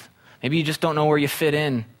faith. Maybe you just don't know where you fit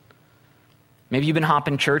in. Maybe you've been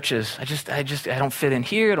hopping churches. I don't fit in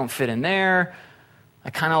here. I don't fit in there.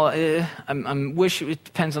 I wish it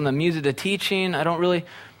depends on the music, the teaching. I don't really.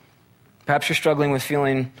 Perhaps you're struggling with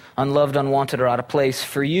feeling unloved, unwanted, or out of place.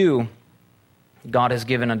 For you, God has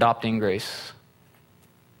given adopting grace.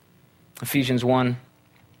 Ephesians 1,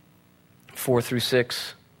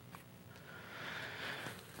 4-6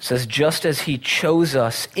 says, just as he chose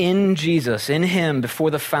us in Jesus, in him, before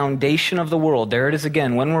the foundation of the world. There it is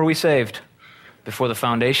again. When were we saved? Before the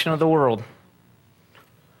foundation of the world.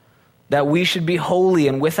 That we should be holy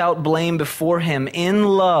and without blame before him in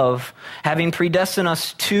love, having predestined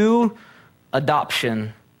us to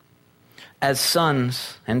adoption as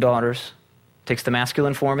sons and daughters. Takes the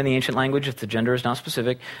masculine form in the ancient language if the gender is not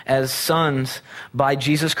specific. As sons by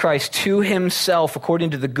Jesus Christ to himself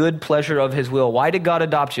according to the good pleasure of his will. Why did God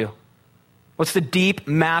adopt you? What's the deep,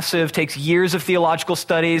 massive, takes years of theological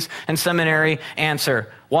studies and seminary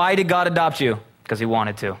answer? Why did God adopt you? Because he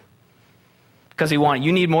wanted to. Because he wanted.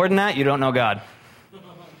 You need more than that? You don't know God.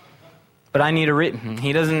 But I need a written.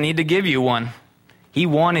 He doesn't need to give you one. He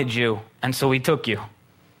wanted you, and so he took you.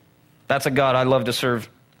 That's a God I love to serve.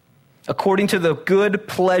 According to the good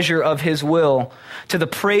pleasure of his will, to the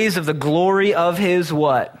praise of the glory of his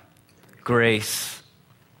what? Grace.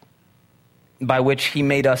 By which he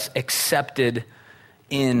made us accepted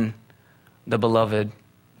in the beloved.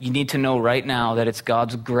 You need to know right now that it's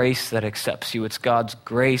God's grace that accepts you. It's God's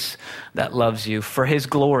grace that loves you for his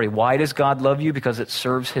glory. Why does God love you? Because it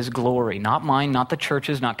serves his glory. Not mine, not the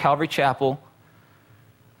church's, not Calvary Chapel.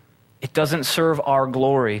 It doesn't serve our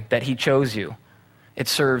glory that he chose you. It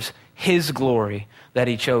serves his glory that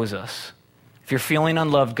he chose us. If you're feeling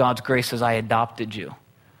unloved, God's grace says, I adopted you.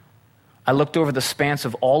 I looked over the span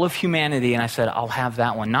of all of humanity and I said, I'll have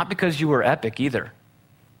that one. Not because you were epic either,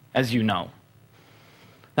 as you know.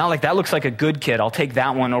 Not like that looks like a good kid. I'll take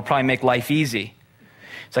that one. It'll probably make life easy.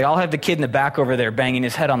 It's like, I'll have the kid in the back over there banging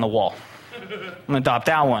his head on the wall. I'm going to adopt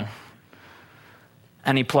that one.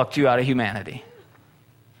 And he plucked you out of humanity.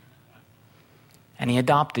 And he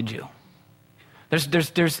adopted you. It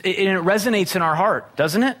resonates in our heart,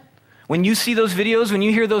 doesn't it? When you see those videos, when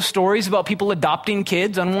you hear those stories about people adopting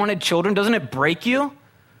kids, unwanted children, doesn't it break you?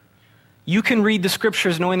 You can read the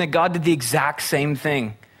scriptures knowing that God did the exact same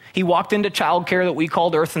thing. He walked into childcare that we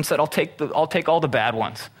called earth and said, I'll take all the bad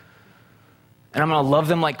ones. And I'm going to love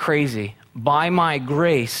them like crazy. By my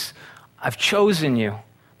grace, I've chosen you.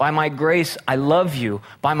 By my grace, I love you.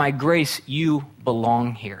 By my grace, you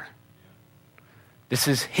belong here. This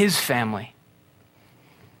is his family.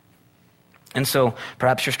 And so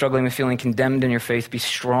perhaps you're struggling with feeling condemned in your faith. Be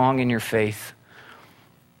strong in your faith.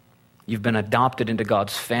 You've been adopted into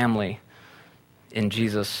God's family in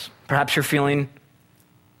Jesus. Perhaps you're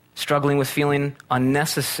struggling with feeling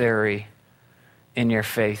unnecessary in your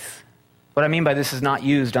faith. What I mean by this is not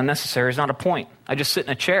used. Unnecessary is not a point. I just sit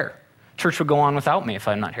in a chair. Church would go on without me if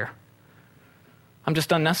I'm not here. I'm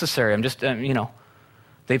just unnecessary. I'm just,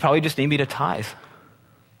 they probably just need me to tithe,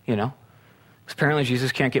 Because apparently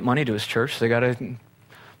Jesus can't get money to his church. So they got to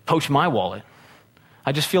poach my wallet.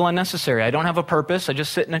 I just feel unnecessary. I don't have a purpose. I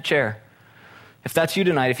just sit in a chair. If that's you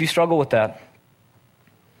tonight, if you struggle with that,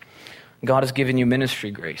 God has given you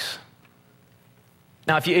ministry grace.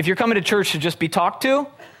 Now, if you're coming to church to just be talked to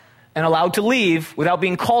and allowed to leave without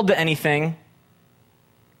being called to anything,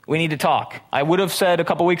 we need to talk. I would have said a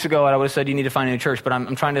couple weeks ago, I would have said you need to find a new church, but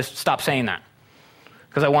I'm trying to stop saying that.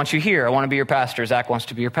 Because I want you here. I want to be your pastor. Zach wants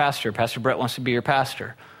to be your pastor. Pastor Brett wants to be your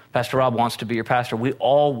pastor. Pastor Rob wants to be your pastor. We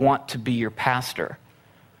all want to be your pastor.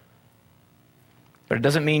 But it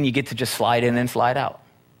doesn't mean you get to just slide in and slide out.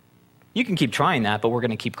 You can keep trying that, but we're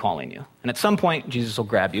going to keep calling you. And at some point, Jesus will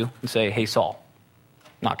grab you and say, hey, Saul,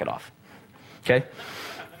 knock it off. Okay?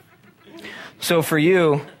 So for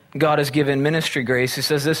you, God has given ministry grace. He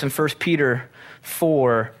says this in 1 Peter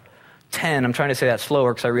 4:10. I'm trying to say that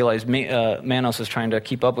slower because I realize Manos is trying to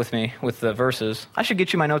keep up with me with the verses. I should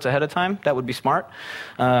get you my notes ahead of time. That would be smart.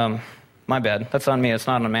 My bad. That's on me. It's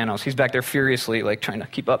not on Manos. He's back there furiously trying to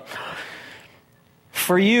keep up.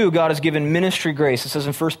 For you, God has given ministry grace. It says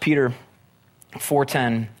in 1 Peter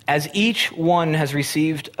 4:10, as each one has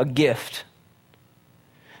received a gift,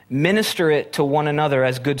 minister it to one another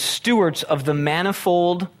as good stewards of the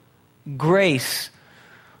manifold grace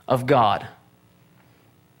of God.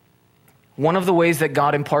 One of the ways that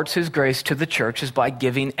God imparts his grace to the church is by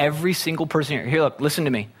giving every single person here. Here, look, listen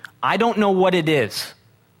to me. I don't know what it is.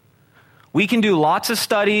 We can do lots of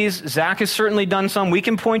studies. Zach has certainly done some. We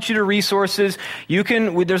can point you to resources.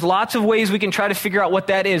 There's lots of ways we can try to figure out what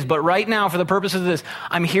that is. But right now, for the purpose of this,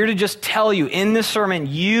 I'm here to just tell you in this sermon,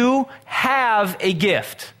 you have a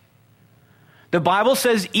gift. The Bible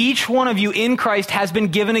says each one of you in Christ has been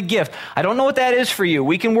given a gift. I don't know what that is for you.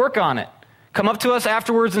 We can work on it. Come up to us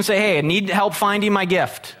afterwards and say, hey, I need help finding my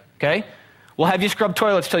gift. Okay? We'll have you scrub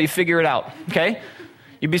toilets till you figure it out. Okay?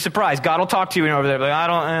 You'd be surprised. God will talk to you over there. Like, I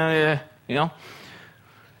don't,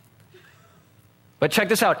 But check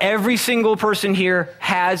this out. Every single person here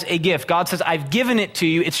has a gift. God says, I've given it to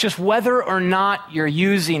you. It's just whether or not you're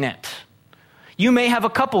using it. You may have a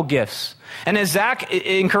couple gifts. And as Zach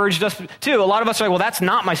encouraged us too, a lot of us are like, well, that's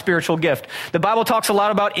not my spiritual gift. The Bible talks a lot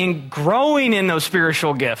about growing in those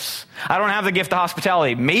spiritual gifts. I don't have the gift of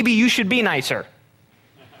hospitality. Maybe you should be nicer.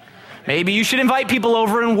 Maybe you should invite people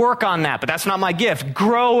over and work on that, but that's not my gift.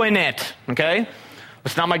 Grow in it, okay?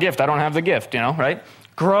 It's not my gift. I don't have the gift, right?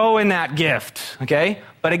 Grow in that gift, okay?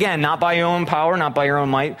 But again, not by your own power, not by your own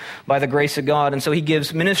might, by the grace of God. And so he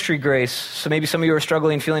gives ministry grace. So maybe some of you are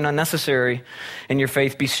struggling, feeling unnecessary in your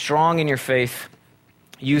faith. Be strong in your faith.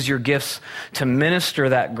 Use your gifts to minister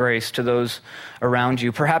that grace to those around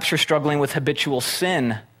you. Perhaps you're struggling with habitual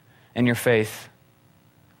sin in your faith.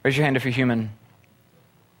 Raise your hand if you're human.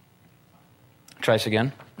 Try this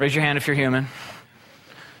again. Raise your hand if you're human.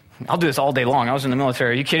 I'll do this all day long. I was in the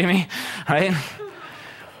military. Are you kidding me? Right?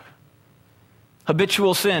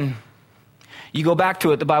 Habitual sin. You go back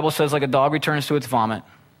to it, the Bible says, like a dog returns to its vomit.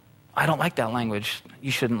 I don't like that language.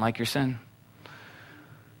 You shouldn't like your sin.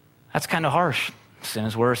 That's kind of harsh. Sin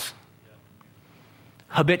is worse.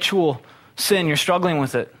 Habitual sin, you're struggling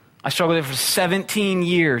with it. I struggled with it for 17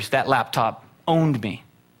 years. That laptop owned me.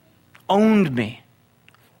 Owned me.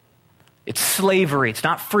 It's slavery. It's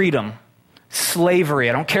not freedom. Slavery.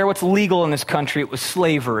 I don't care what's legal in this country. It was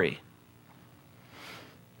slavery.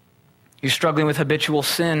 You're struggling with habitual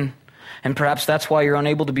sin, and perhaps that's why you're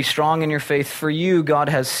unable to be strong in your faith. For you, God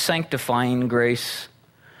has sanctifying grace.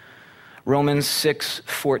 Romans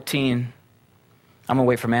 6:14. I'm going to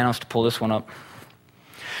wait for Manos to pull this one up.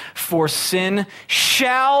 For sin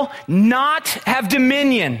shall not have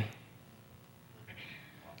dominion.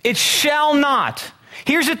 It shall not.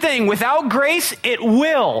 Here's the thing. Without grace, it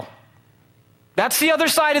will. That's the other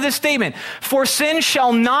side of this statement. For sin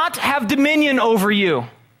shall not have dominion over you.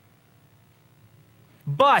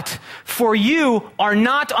 But for you are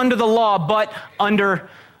not under the law, but under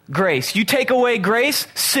grace. You take away grace,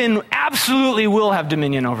 sin absolutely will have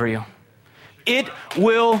dominion over you. It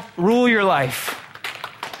will rule your life.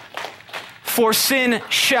 For sin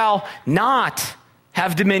shall not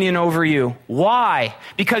have dominion over you. Why?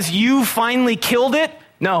 Because you finally killed it?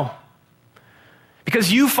 No.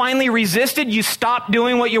 Because you finally resisted, you stopped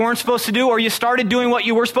doing what you weren't supposed to do, or you started doing what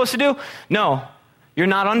you were supposed to do? No. You're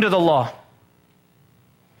not under the law.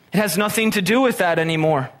 It has nothing to do with that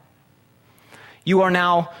anymore. You are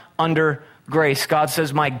now under grace. God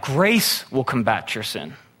says, my grace will combat your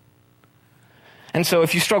sin. And so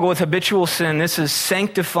if you struggle with habitual sin, this is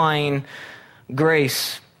sanctifying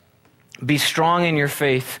grace. Be strong in your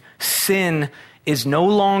faith. Sin is no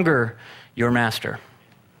longer your master.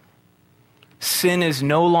 Sin is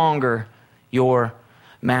no longer your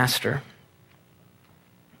master.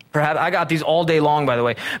 Perhaps I got these all day long, by the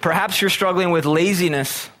way. Perhaps you're struggling with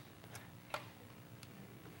laziness.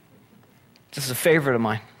 This is a favorite of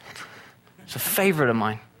mine. It's a favorite of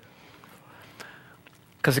mine.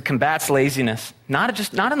 Because it combats laziness. Not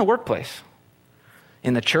in the workplace.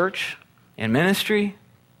 In the church, in ministry,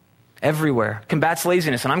 everywhere. Combats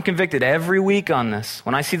laziness. And I'm convicted every week on this.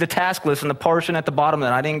 When I see the task list and the portion at the bottom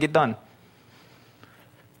that I didn't get done.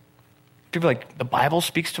 People are like, the Bible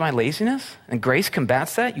speaks to my laziness? And grace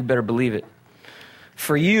combats that? You better believe it.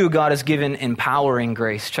 For you, God has given empowering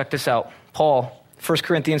grace. Check this out. Paul, 1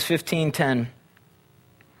 Corinthians 15:10.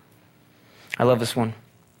 I love this one.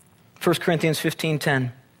 1 Corinthians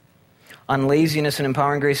 15:10. On laziness and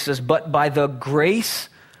empowering grace, it says, but by the grace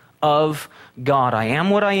of God, I am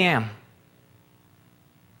what I am.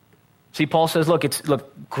 See, Paul says,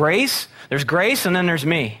 look, grace, there's grace and then there's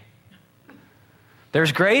me.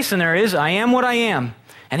 There's grace and there is, I am what I am.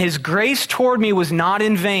 And his grace toward me was not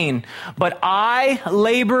in vain, but I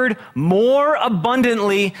labored more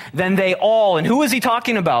abundantly than they all. And who is he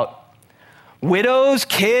talking about? Widows,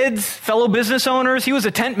 kids, fellow business owners. He was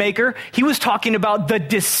a tent maker. He was talking about the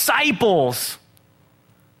disciples.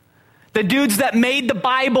 The dudes that made the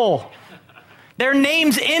Bible. Their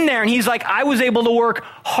name's in there. And he's like, I was able to work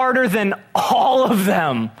harder than all of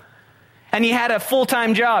them. And he had a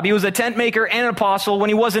full-time job. He was a tent maker and an apostle when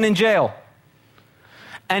he wasn't in jail.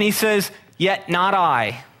 And he says, yet not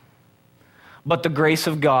I, but the grace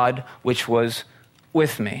of God which was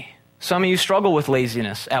with me. Some of you struggle with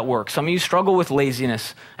laziness at work. Some of you struggle with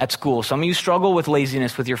laziness at school. Some of you struggle with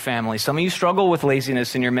laziness with your family. Some of you struggle with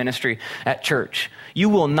laziness in your ministry at church. You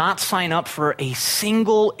will not sign up for a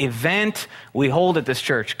single event we hold at this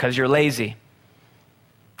church because you're lazy.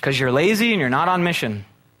 Because you're lazy and you're not on mission.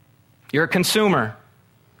 You're a consumer.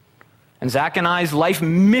 And Zach and I's life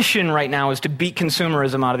mission right now is to beat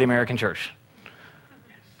consumerism out of the American church.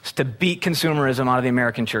 It's to beat consumerism out of the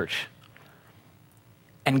American church.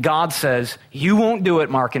 And God says, you won't do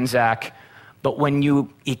it, Mark and Zach, but when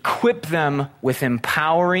you equip them with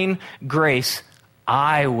empowering grace,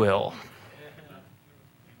 I will.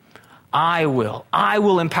 I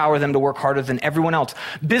will empower them to work harder than everyone else.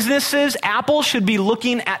 Businesses, Apple should be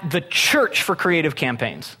looking at the church for creative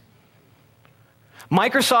campaigns.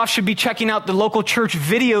 Microsoft should be checking out the local church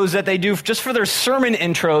videos that they do just for their sermon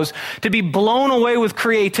intros to be blown away with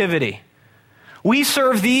creativity. We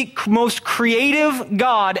serve the most creative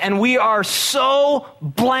God, and we are so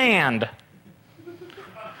bland.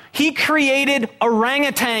 He created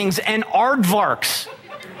orangutans and aardvarks.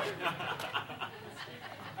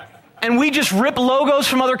 And we just rip logos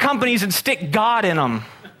from other companies and stick God in them.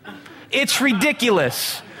 It's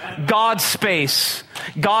ridiculous. God's space,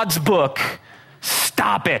 God's book.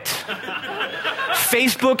 Stop it.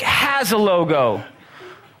 Facebook has a logo.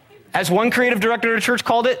 As one creative director at a church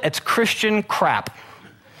called it, it's Christian crap.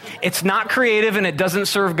 It's not creative and it doesn't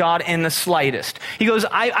serve God in the slightest. He goes,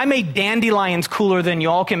 I made dandelions cooler than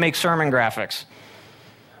y'all can make sermon graphics.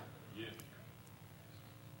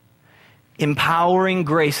 Empowering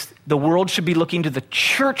grace. The world should be looking to the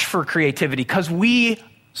church for creativity because we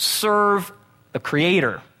serve the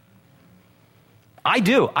Creator. I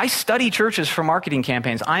do. I study churches for marketing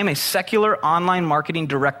campaigns. I am a secular online marketing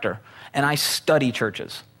director, and I study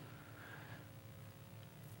churches.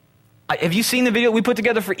 Have you seen the video we put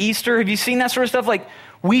together for Easter? Have you seen that sort of stuff? Like,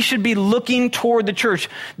 we should be looking toward the church.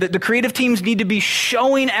 The creative teams need to be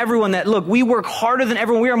showing everyone that, look, we work harder than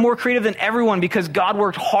everyone. We are more creative than everyone because God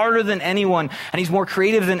worked harder than anyone, and he's more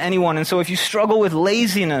creative than anyone. And so if you struggle with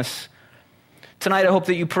laziness, tonight I hope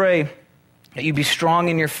that you pray that you be strong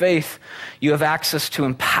in your faith. You have access to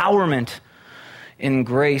empowerment in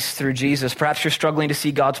grace through Jesus. Perhaps you're struggling to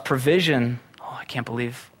see God's provision. Oh, I can't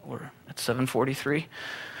believe we're at 7:43.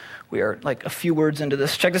 We are like a few words into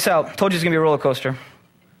this. Check this out. I told you it's going to be a roller coaster.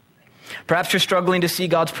 Perhaps you're struggling to see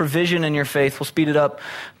God's provision in your faith. We'll speed it up.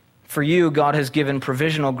 For you, God has given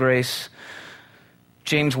provisional grace.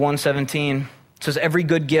 James 1:17 says, every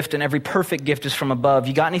good gift and every perfect gift is from above.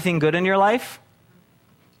 You got anything good in your life?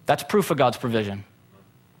 That's proof of God's provision.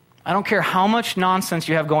 I don't care how much nonsense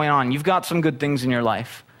you have going on. You've got some good things in your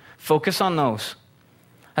life. Focus on those.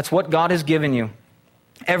 That's what God has given you.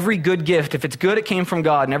 Every good gift, if it's good, it came from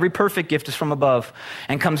God, and every perfect gift is from above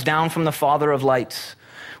and comes down from the Father of lights,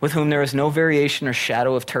 with whom there is no variation or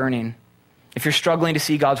shadow of turning. If you're struggling to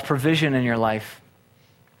see God's provision in your life,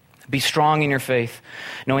 be strong in your faith,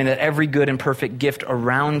 knowing that every good and perfect gift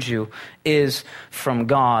around you is from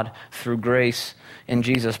God through grace in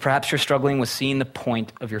Jesus. Perhaps you're struggling with seeing the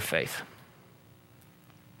point of your faith.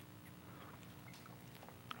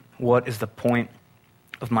 What is the point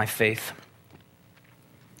of my faith?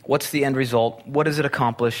 What's the end result? What does it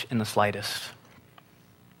accomplish in the slightest?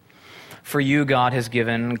 For you, God has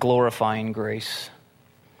given glorifying grace.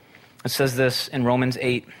 It says this in Romans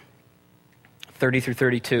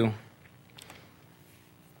 8:30-32.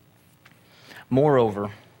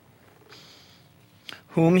 Moreover,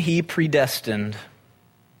 whom he predestined,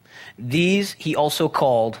 these he also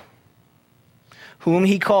called. Whom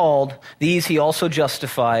he called, these he also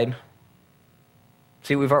justified.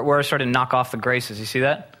 See, we've already started to knock off the graces. You see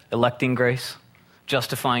that? Electing grace,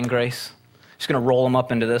 justifying grace. Just going to roll them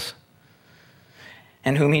up into this.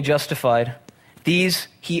 And whom he justified, these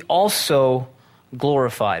he also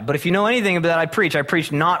glorified. But if you know anything about that I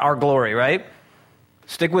preach not our glory, right?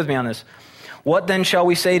 Stick with me on this. What then shall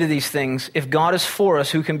we say to these things? If God is for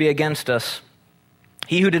us, who can be against us?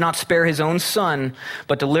 He who did not spare his own son,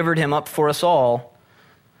 but delivered him up for us all,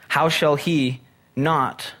 how shall he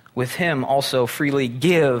not with him also freely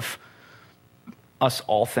give us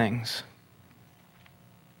all things?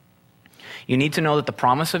 You need to know that the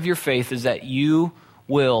promise of your faith is that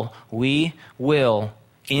we will,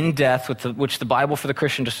 in death, which the Bible for the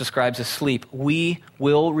Christian just describes as sleep, we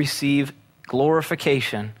will receive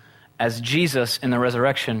glorification as Jesus in the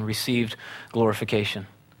resurrection received glorification.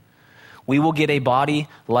 We will get a body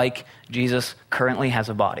like Jesus currently has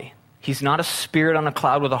a body. He's not a spirit on a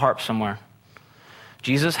cloud with a harp somewhere.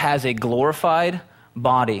 Jesus has a glorified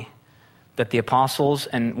body that the apostles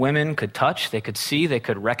and women could touch, they could see, they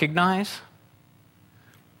could recognize.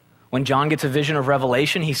 When John gets a vision of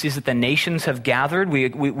Revelation, he sees that the nations have gathered.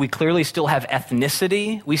 We clearly still have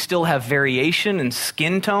ethnicity. We still have variation in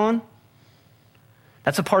skin tone.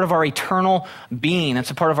 That's a part of our eternal being. That's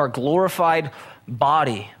a part of our glorified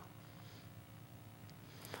body.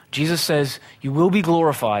 Jesus says, you will be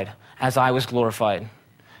glorified as I was glorified.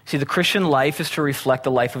 See, the Christian life is to reflect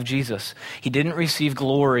the life of Jesus. He didn't receive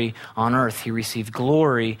glory on earth. He received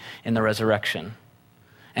glory in the resurrection.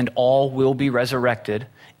 And all will be resurrected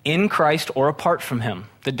in Christ or apart from him.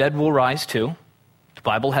 The dead will rise too. The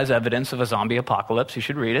Bible has evidence of a zombie apocalypse. You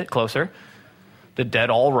should read it closer. The dead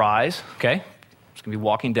all rise, okay? It's going to be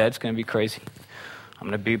Walking Dead. It's going to be crazy. I'm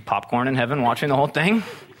going to be popcorn in heaven watching the whole thing.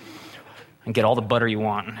 And get all the butter you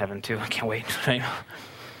want in heaven too. I can't wait.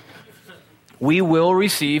 We will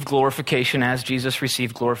receive glorification as Jesus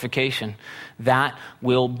received glorification. That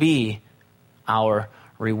will be our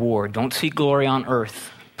reward. Don't seek glory on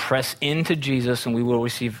earth. press into Jesus, and we will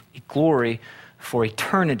receive glory for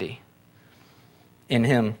eternity in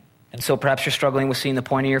him. And so perhaps you're struggling with seeing the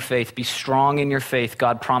point of your faith. Be strong in your faith.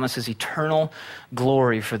 God promises eternal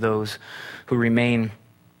glory for those who remain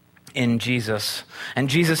in Jesus. And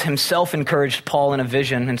Jesus himself encouraged Paul in a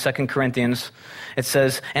vision in 2 Corinthians. It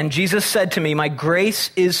says, "And Jesus said to me, my grace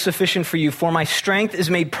is sufficient for you, for my strength is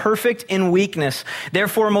made perfect in weakness.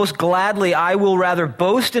 Therefore, most gladly, I will rather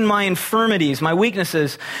boast in my infirmities, my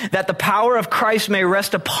weaknesses, that the power of Christ may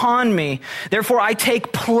rest upon me. Therefore, I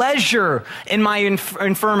take pleasure in my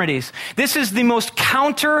infirmities." This is the most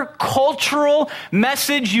counter-cultural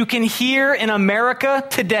message you can hear in America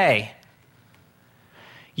today.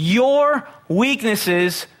 Your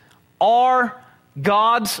weaknesses are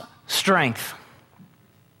God's strength.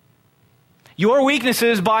 Your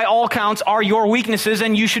weaknesses, by all counts, are your weaknesses,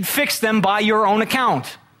 and you should fix them by your own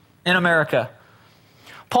account in America.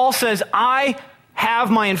 Paul says, I have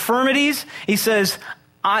my infirmities. He says,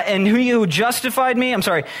 and who justified me,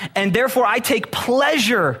 and therefore I take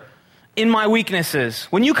pleasure in my weaknesses.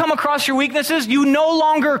 When you come across your weaknesses, you no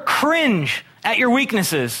longer cringe at your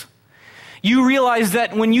weaknesses. You realize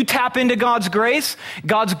that when you tap into God's grace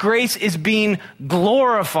is being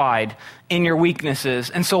glorified in your weaknesses.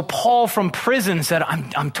 And so Paul from prison said,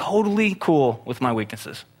 I'm totally cool with my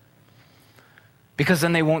weaknesses. Because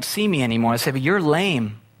then they won't see me anymore. I say, but you're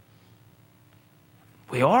lame.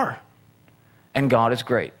 We are. And God is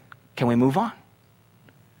great. Can we move on?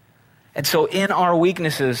 And so in our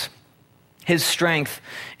weaknesses, his strength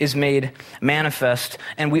is made manifest.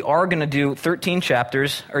 And we are going to do 13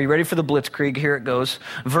 chapters. Are you ready for the blitzkrieg? Here it goes.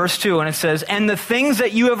 Verse 2, and it says, "And the things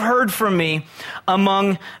that you have heard from me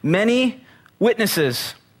among many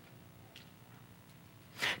witnesses,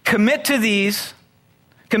 commit these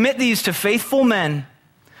to faithful men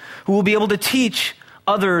who will be able to teach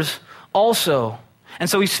others also." And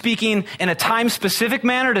so he's speaking in a time-specific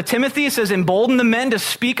manner to Timothy. It says, embolden the men to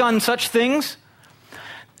speak on such things.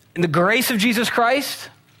 In the grace of Jesus Christ,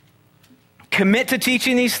 commit to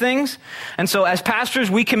teaching these things. And so as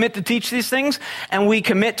pastors, we commit to teach these things, and we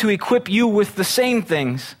commit to equip you with the same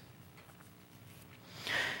things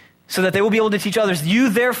so that they will be able to teach others. You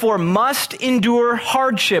therefore must endure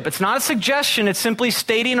hardship. It's not a suggestion, it's simply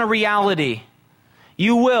stating a reality.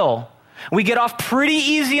 You will. We get off pretty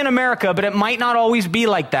easy in America, but it might not always be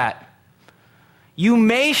like that. You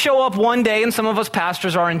may show up one day, and some of us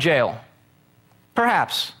pastors are in jail.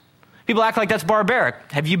 Perhaps. People act like that's barbaric.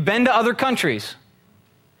 Have you been to other countries?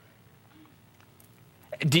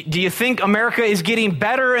 Do you think America is getting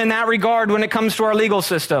better in that regard when it comes to our legal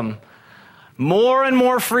system? More and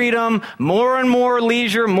more freedom, more and more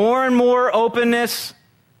leisure, more and more openness.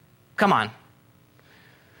 Come on.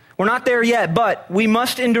 We're not there yet, but we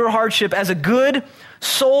must endure hardship as a good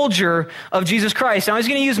soldier of Jesus Christ. Now, he's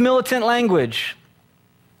going to use militant language.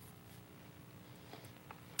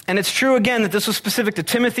 And it's true, again, that this was specific to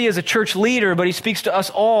Timothy as a church leader, but he speaks to us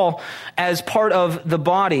all as part of the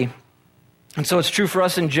body. And so it's true for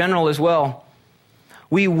us in general as well.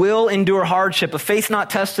 We will endure hardship. A faith not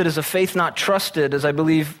tested is a faith not trusted, as I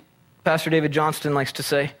believe Pastor David Johnston likes to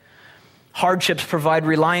say. Hardships provide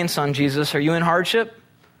reliance on Jesus. Are you in hardship?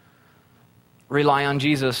 Rely on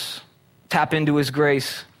Jesus. Tap into his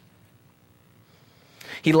grace.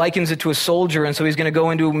 He likens it to a soldier, and so he's going to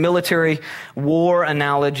go into a military war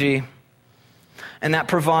analogy. And that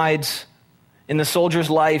provides, in the soldier's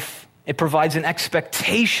life, it provides an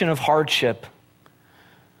expectation of hardship.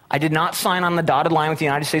 I did not sign on the dotted line with the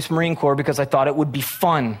United States Marine Corps because I thought it would be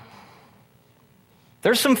fun.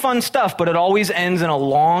 There's some fun stuff, but it always ends in a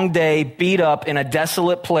long day, beat up in a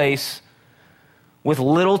desolate place with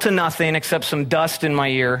little to nothing except some dust in my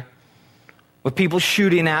ear, with people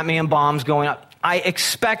shooting at me and bombs going up. I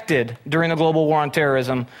expected during the global war on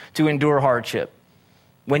terrorism to endure hardship.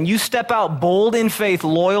 When you step out bold in faith,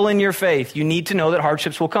 loyal in your faith, you need to know that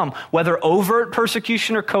hardships will come, whether overt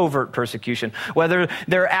persecution or covert persecution, whether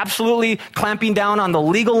they're absolutely clamping down on the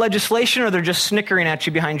legal legislation or they're just snickering at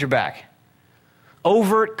you behind your back.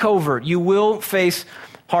 Overt, covert, you will face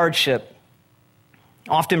hardship.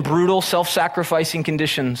 Often brutal, self-sacrificing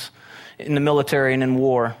conditions in the military and in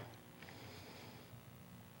war.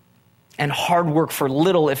 And hard work for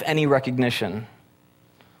little, if any, recognition.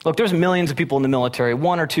 Look, there's millions of people in the military.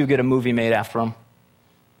 One or two get a movie made after them.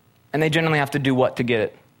 And they generally have to do what to get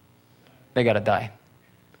it? They got to die.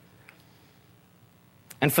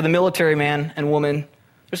 And for the military man and woman,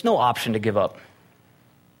 there's no option to give up.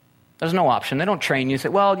 There's no option. They don't train you. Say,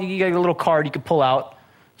 well, you got a little card you can pull out.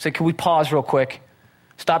 Say, can we pause real quick?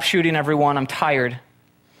 Stop shooting everyone. I'm tired.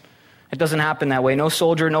 It doesn't happen that way. No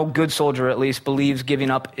soldier, no good soldier at least, believes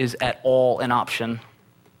giving up is at all an option.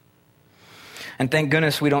 And thank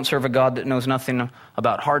goodness we don't serve a God that knows nothing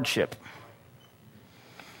about hardship.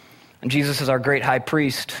 And Jesus, as our great high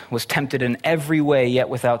priest, was tempted in every way, yet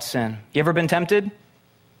without sin. You ever been tempted?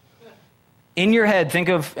 In your head, think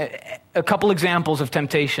of a couple examples of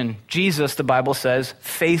temptation. Jesus, the Bible says,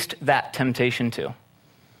 faced that temptation too.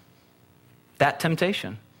 That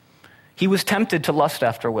temptation. He was tempted to lust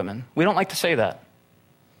after women. We don't like to say that.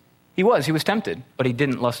 He was tempted, but he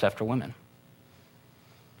didn't lust after women.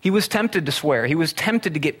 He was tempted to swear. He was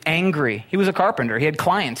tempted to get angry. He was a carpenter. He had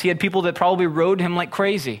clients. He had people that probably rode him like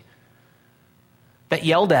crazy, that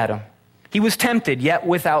yelled at him. He was tempted, yet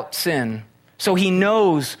without sin. So he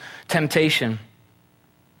knows temptation.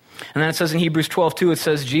 And then it says in Hebrews 12:2, it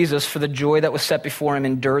says, Jesus, for the joy that was set before him,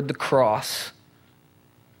 endured the cross,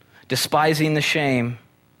 despising the shame,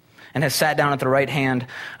 and has sat down at the right hand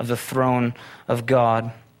of the throne of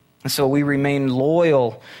God. And so we remain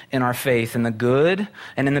loyal in our faith, in the good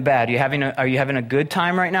and in the bad. Are you having a good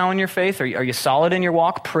time right now in your faith? Are you solid in your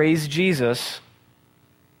walk? Praise Jesus.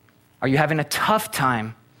 Are you having a tough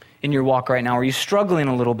time in your walk right now? Are you struggling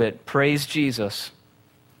a little bit? Praise Jesus.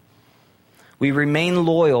 We remain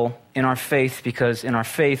loyal in our faith because in our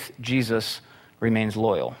faith, Jesus remains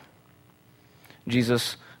loyal.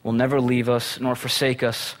 Jesus will never leave us nor forsake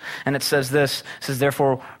us. And it says this, it says,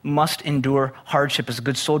 therefore must endure hardship as a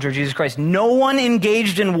good soldier of Jesus Christ. No one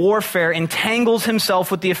engaged in warfare entangles himself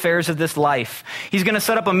with the affairs of this life. He's going to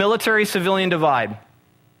set up a military-civilian divide. He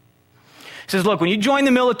says, look, when you join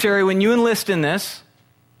the military, when you enlist in this,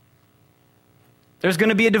 there's going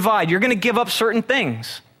to be a divide. You're going to give up certain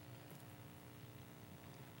things.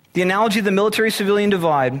 The analogy of the military-civilian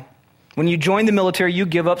divide, when you join the military, you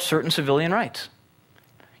give up certain civilian rights.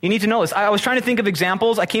 You need to know this. I was trying to think of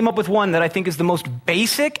examples. I came up with one that I think is the most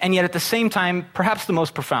basic and yet at the same time, perhaps the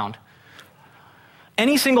most profound.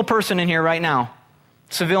 Any single person in here right now,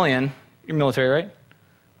 civilian, you're military, right?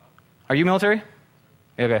 Are you military?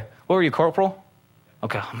 Okay. What were you, corporal?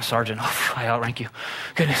 Okay, I'm a sergeant. Oh, I outrank you.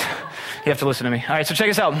 Goodness. You have to listen to me. All right, so check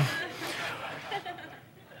this out.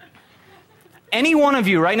 Any one of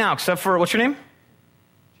you right now, except for, what's your name?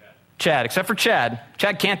 Chad, except for Chad.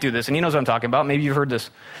 Chad can't do this, and he knows what I'm talking about. Maybe you've heard this.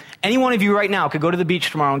 Any one of you right now could go to the beach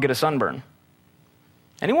tomorrow and get a sunburn.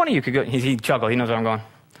 Any one of you could go. He chuckled. He knows where I'm going.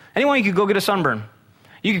 Any one of you could go get a sunburn.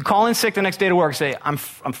 You could call in sick the next day to work. Say, I'm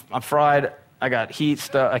fried. I got heat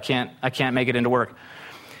stuff. I can't make it into work.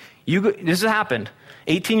 This has happened.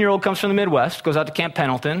 18-year-old comes from the Midwest, goes out to Camp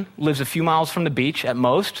Pendleton, lives a few miles from the beach at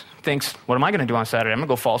most, thinks, what am I going to do on Saturday? I'm going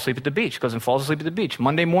to go fall asleep at the beach. Goes and falls asleep at the beach.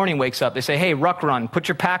 Monday morning wakes up. They say, hey, ruck run. Put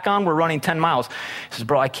your pack on. We're running 10 miles. He says,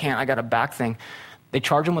 bro, I can't. I got a back thing. They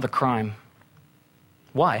charge him with a crime.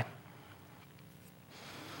 Why?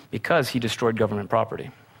 Because he destroyed government property.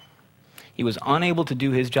 He was unable to do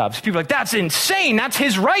his job. So people are like, that's insane. That's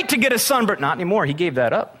his right to get a sunburn. Not anymore. He gave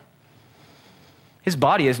that up. His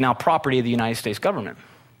body is now property of the United States government.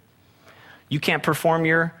 You can't perform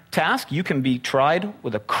your task, you can be tried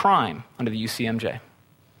with a crime under the UCMJ.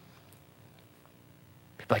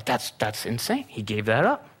 People are like, that's insane. He gave that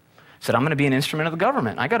up. Said, I'm going to be an instrument of the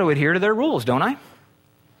government. I got to adhere to their rules, don't I?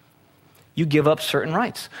 You give up certain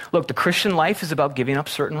rights. Look, the Christian life is about giving up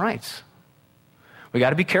certain rights. We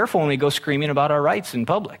got to be careful when we go screaming about our rights in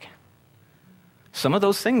public. Some of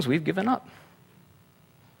those things we've given up.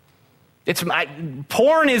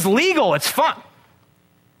 Porn is legal. It's fun.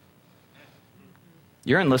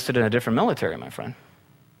 You're enlisted in a different military, my friend.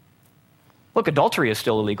 Look, adultery is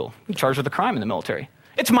still illegal. You're charged with a crime in the military.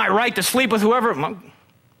 It's my right to sleep with whoever.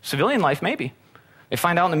 Civilian life, maybe. They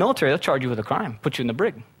find out in the military, they'll charge you with a crime, put you in the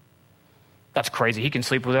brig. That's crazy. He can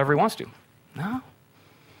sleep with whoever he wants to. No.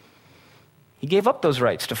 He gave up those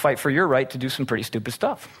rights to fight for your right to do some pretty stupid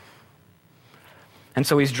stuff. And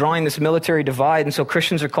so he's drawing this military divide, and so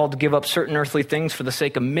Christians are called to give up certain earthly things for the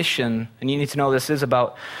sake of mission. And you need to know this is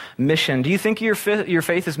about mission. Do you think your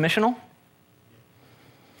faith is missional?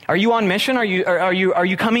 Are you on mission? Are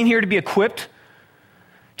you coming here to be equipped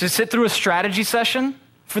to sit through a strategy session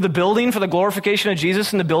for the building, for the glorification of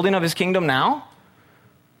Jesus and the building of his kingdom now?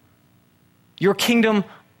 Your kingdom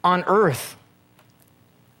on earth.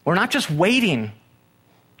 We're not just waiting.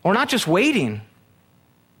 We're not just waiting.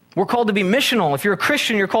 We're called to be missional. If you're a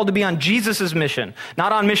Christian, you're called to be on Jesus' mission,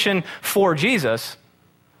 not on mission for Jesus,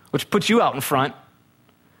 which puts you out in front.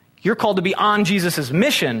 You're called to be on Jesus'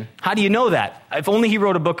 mission. How do you know that? If only he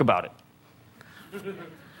wrote a book about it.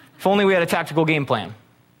 If only we had a tactical game plan.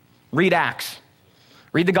 Read Acts.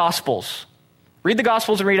 Read the Gospels. Read the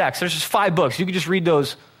Gospels and read Acts. There's just 5 books. You can just read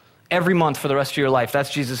those every month for the rest of your life.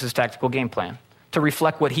 That's Jesus' tactical game plan, to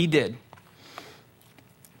reflect what he did.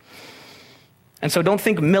 And so don't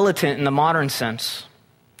think militant in the modern sense.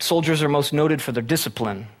 Soldiers are most noted for their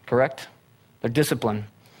discipline, correct? Their discipline.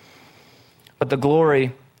 But the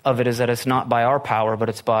glory of it is that it's not by our power, but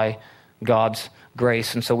it's by God's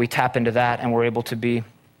grace. And so we tap into that and we're able to be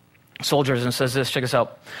soldiers. And it says this, check this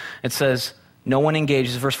out. It says, no one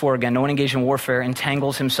engages, verse 4 again, no one engaged in warfare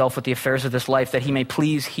entangles himself with the affairs of this life, that he may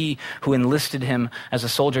please he who enlisted him as a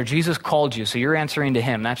soldier. Jesus called you, so you're answering to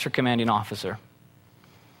him. That's your commanding officer.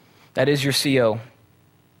 That is your CO.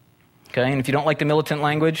 Okay, and if you don't like the militant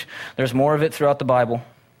language, there's more of it throughout the Bible.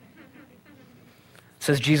 It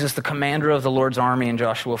says Jesus, the commander of the Lord's army in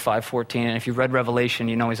Joshua 5:14. And if you've read Revelation,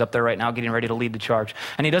 you know he's up there right now getting ready to lead the charge.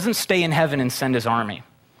 And he doesn't stay in heaven and send his army.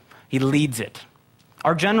 He leads it.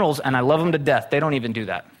 Our generals, and I love them to death, they don't even do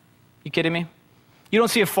that. You kidding me? You don't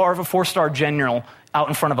see a four-star general out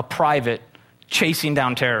in front of a private chasing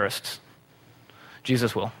down terrorists.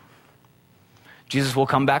 Jesus will. Jesus will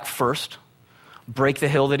come back first, break the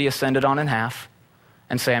hill that he ascended on in half,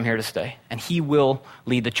 and say, I'm here to stay. And he will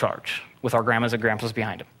lead the charge with our grandmas and grandpas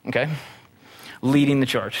behind him, okay? Leading the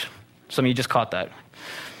charge. Some of you just caught that.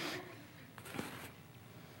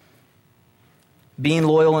 Being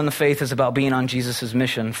loyal in the faith is about being on Jesus'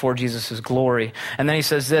 mission for Jesus' glory. And then he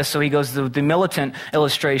says this, so he goes to the militant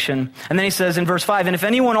illustration. And then he says in verse 5, and if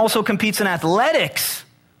anyone also competes in athletics,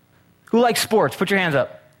 who likes sports? Put your hands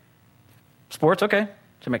up. Sports, okay.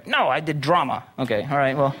 So I'm like, no, I did drama. Okay, all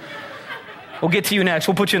right, well, we'll get to you next.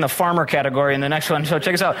 We'll put you in the farmer category in the next one. So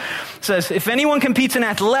check this out. It says, if anyone competes in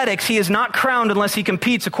athletics, he is not crowned unless he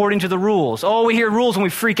competes according to the rules. Oh, we hear rules and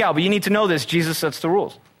we freak out, but you need to know this. Jesus sets the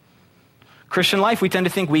rules. Christian life, we tend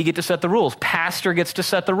to think we get to set the rules. Pastor gets to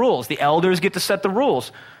set the rules. The elders get to set the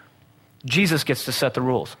rules. Jesus gets to set the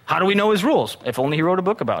rules. How do we know his rules? If only he wrote a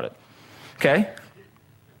book about it. Okay?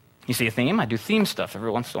 You see a theme? I do theme stuff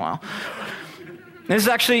every once in a while. This is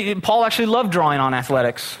actually, Paul actually loved drawing on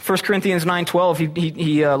athletics. 1 Corinthians 9:12,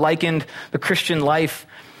 he likened the Christian life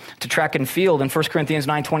to track and field. In 1 Corinthians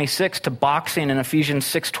 9:26 to boxing, and Ephesians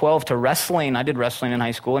 6:12 to wrestling. I did wrestling in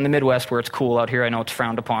high school. In the Midwest where it's cool. Out here I know it's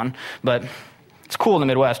frowned upon, but it's cool in the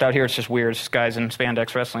Midwest. Out here it's just weird. It's just guys in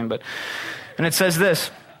spandex wrestling. And it says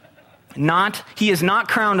this, he is not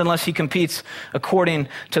crowned unless he competes according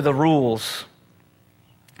to the rules.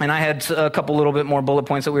 And I had a couple little bit more bullet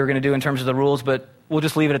points that we were going to do in terms of the rules, but we'll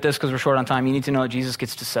just leave it at this because we're short on time. You need to know that Jesus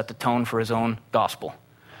gets to set the tone for his own gospel.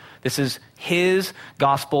 This is his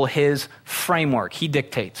gospel, his framework. He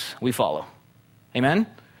dictates. We follow. Amen?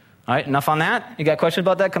 All right, enough on that. You got questions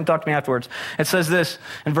about that? Come talk to me afterwards. It says this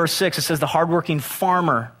in verse 6. It says the hardworking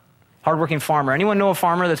farmer. Hardworking farmer. Anyone know a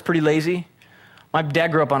farmer that's pretty lazy? My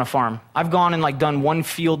dad grew up on a farm. I've gone and done one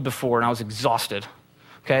field before and I was exhausted.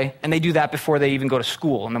 Okay? And they do that before they even go to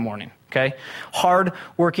school in the morning. Okay?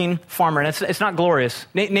 Hardworking farmer. And it's not glorious.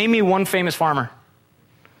 Name me one famous farmer.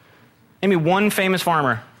 Name me one famous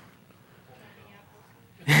farmer.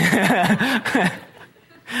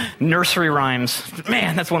 Nursery rhymes.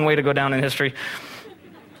 Man, that's one way to go down in history.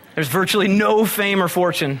 There's virtually no fame or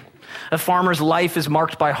fortune. A farmer's life is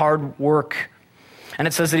marked by hard work. And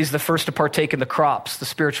it says that he's the first to partake in the crops, the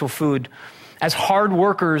spiritual food. As hard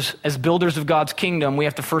workers, as builders of God's kingdom, we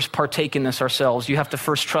have to first partake in this ourselves. You have to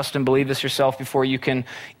first trust and believe this yourself before you can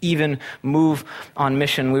even move on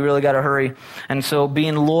mission. We really got to hurry. And so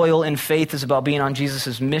being loyal in faith is about being on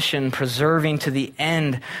Jesus' mission, preserving to the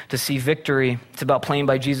end to see victory. It's about playing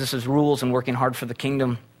by Jesus' rules and working hard for the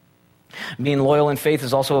kingdom. Being loyal in faith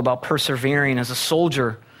is also about persevering. As a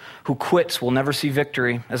soldier who quits will never see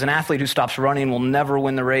victory. As an athlete who stops running will never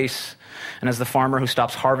win the race. And as the farmer who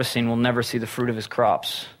stops harvesting will never see the fruit of his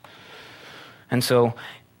crops. And so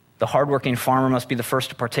the hardworking farmer must be the first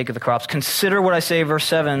to partake of the crops. Consider what I say, verse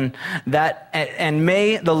 7, and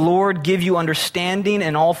may the Lord give you understanding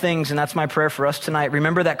in all things. And that's my prayer for us tonight.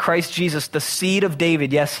 Remember that Christ Jesus, the seed of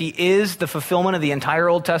David, yes, he is the fulfillment of the entire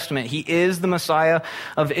Old Testament. He is the Messiah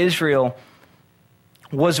of Israel,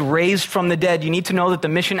 was raised from the dead. You need to know that the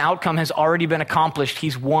mission outcome has already been accomplished.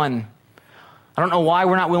 He's won. I don't know why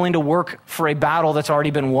we're not willing to work for a battle that's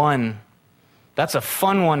already been won. That's a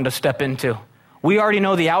fun one to step into. We already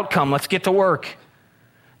know the outcome. Let's get to work.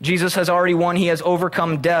 Jesus has already won. He has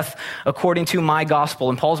overcome death according to my gospel.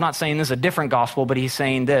 And Paul's not saying this is a different gospel, but he's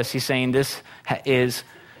saying this. He's saying this is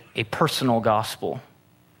a personal gospel.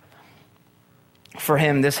 For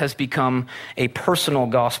him, this has become a personal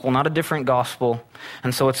gospel, not a different gospel.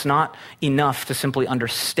 And so it's not enough to simply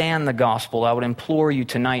understand the gospel. I would implore you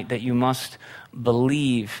tonight that you must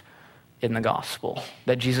believe in the gospel,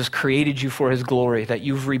 that Jesus created you for his glory, that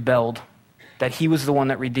you've rebelled, that he was the one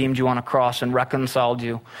that redeemed you on a cross and reconciled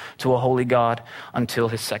you to a holy God until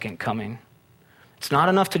his second coming. It's not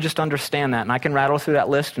enough to just understand that. And I can rattle through that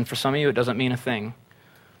list, and for some of you, it doesn't mean a thing.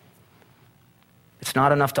 It's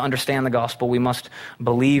not enough to understand the gospel. We must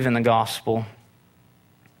believe in the gospel.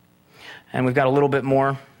 And we've got a little bit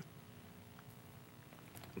more,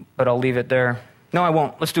 but I'll leave it there. No, I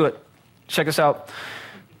won't. Let's do it. Check this out.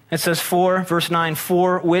 It says, verse 9,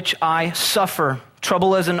 for which I suffer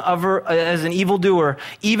trouble as an evildoer,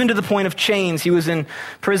 even to the point of chains. He was in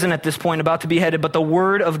prison at this point, about to be beheaded, but the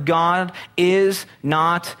word of God is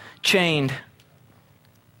not chained.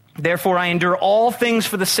 Therefore, I endure all things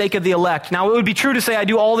for the sake of the elect. Now, it would be true to say I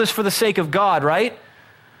do all this for the sake of God, right?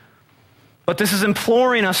 But this is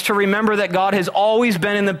imploring us to remember that God has always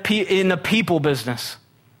been in the people business.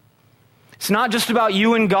 It's not just about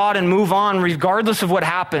you and God and move on regardless of what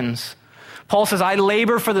happens. Paul says, I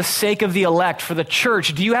labor for the sake of the elect, for the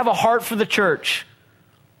church. Do you have a heart for the church?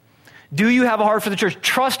 Do you have a heart for the church?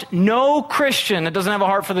 Trust no Christian that doesn't have a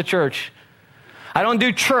heart for the church. I don't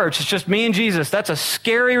do church. It's just me and Jesus. That's a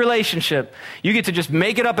scary relationship. You get to just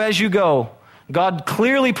make it up as you go. God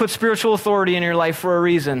clearly put spiritual authority in your life for a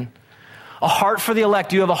reason. A heart for the elect.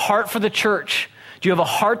 Do you have a heart for the church? Do you have a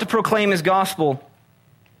heart to proclaim his gospel?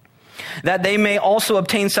 That they may also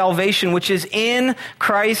obtain salvation, which is in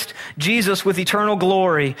Christ Jesus with eternal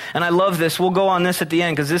glory. And I love this. We'll go on this at the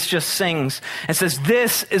end because this just sings. It says,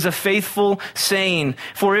 this is a faithful saying.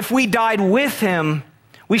 For if we died with him,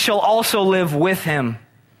 we shall also live with him.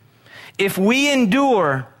 If we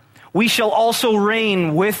endure, we shall also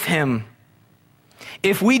reign with him.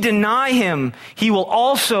 If we deny him, he will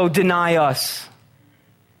also deny us.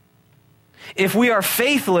 If we are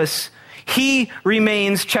faithless, he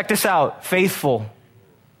remains, check this out, faithful.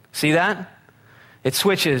 See that? It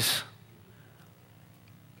switches.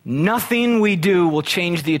 Nothing we do will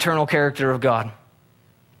change the eternal character of God.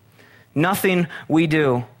 Nothing we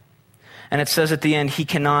do. And it says at the end, he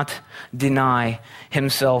cannot deny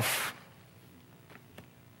himself.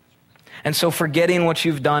 And so forgetting what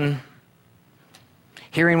you've done,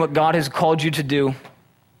 hearing what God has called you to do,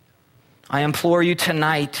 I implore you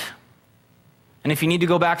tonight. And if you need to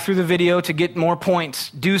go back through the video to get more points,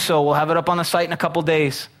 do so. We'll have it up on the site in a couple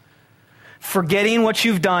days. Forgetting what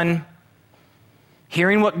you've done,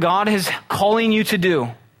 hearing what God is calling you to do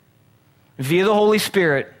via the Holy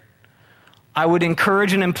Spirit, I would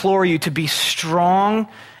encourage and implore you to be strong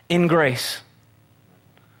in grace.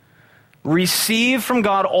 Receive from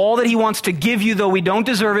God all that he wants to give you, though we don't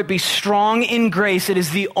deserve it. Be strong in grace. It is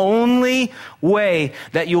the only way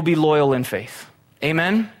that you'll be loyal in faith.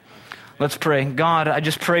 Amen? Let's pray. God, I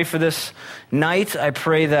just pray for this night. I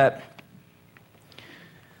pray that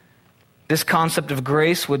this concept of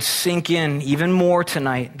grace would sink in even more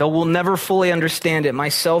tonight, though we'll never fully understand it,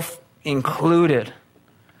 myself included.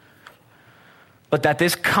 But that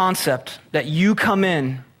this concept, that you come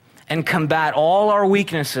in and combat all our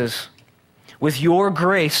weaknesses with your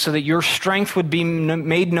grace so that your strength would be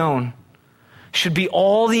made known, should be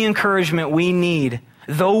all the encouragement we need,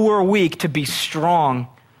 though we're weak, to be strong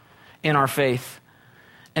in our faith.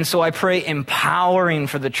 And so I pray empowering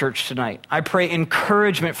for the church tonight. I pray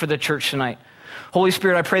encouragement for the church tonight. Holy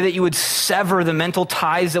Spirit, I pray that you would sever the mental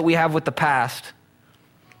ties that we have with the past,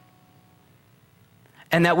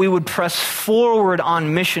 and that we would press forward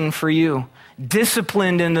on mission for you,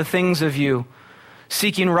 disciplined in the things of you,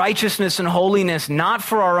 seeking righteousness and holiness, not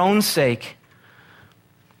for our own sake,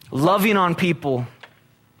 loving on people,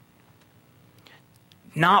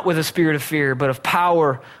 not with a spirit of fear, but of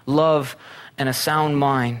power, love, and a sound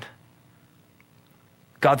mind.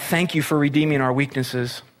 God, thank you for redeeming our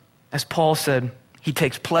weaknesses. As Paul said, he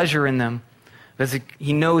takes pleasure in them because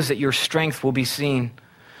he knows that your strength will be seen.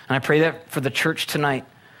 And I pray that for the church tonight,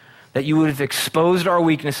 that you would have exposed our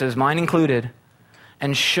weaknesses, mine included,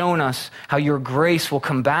 and shown us how your grace will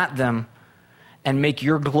combat them and make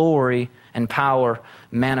your glory and power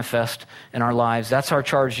manifest in our lives. That's our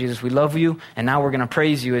charge, Jesus. We love you, and now we're going to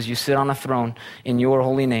praise you as you sit on a throne in your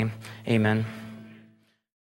holy name. Amen.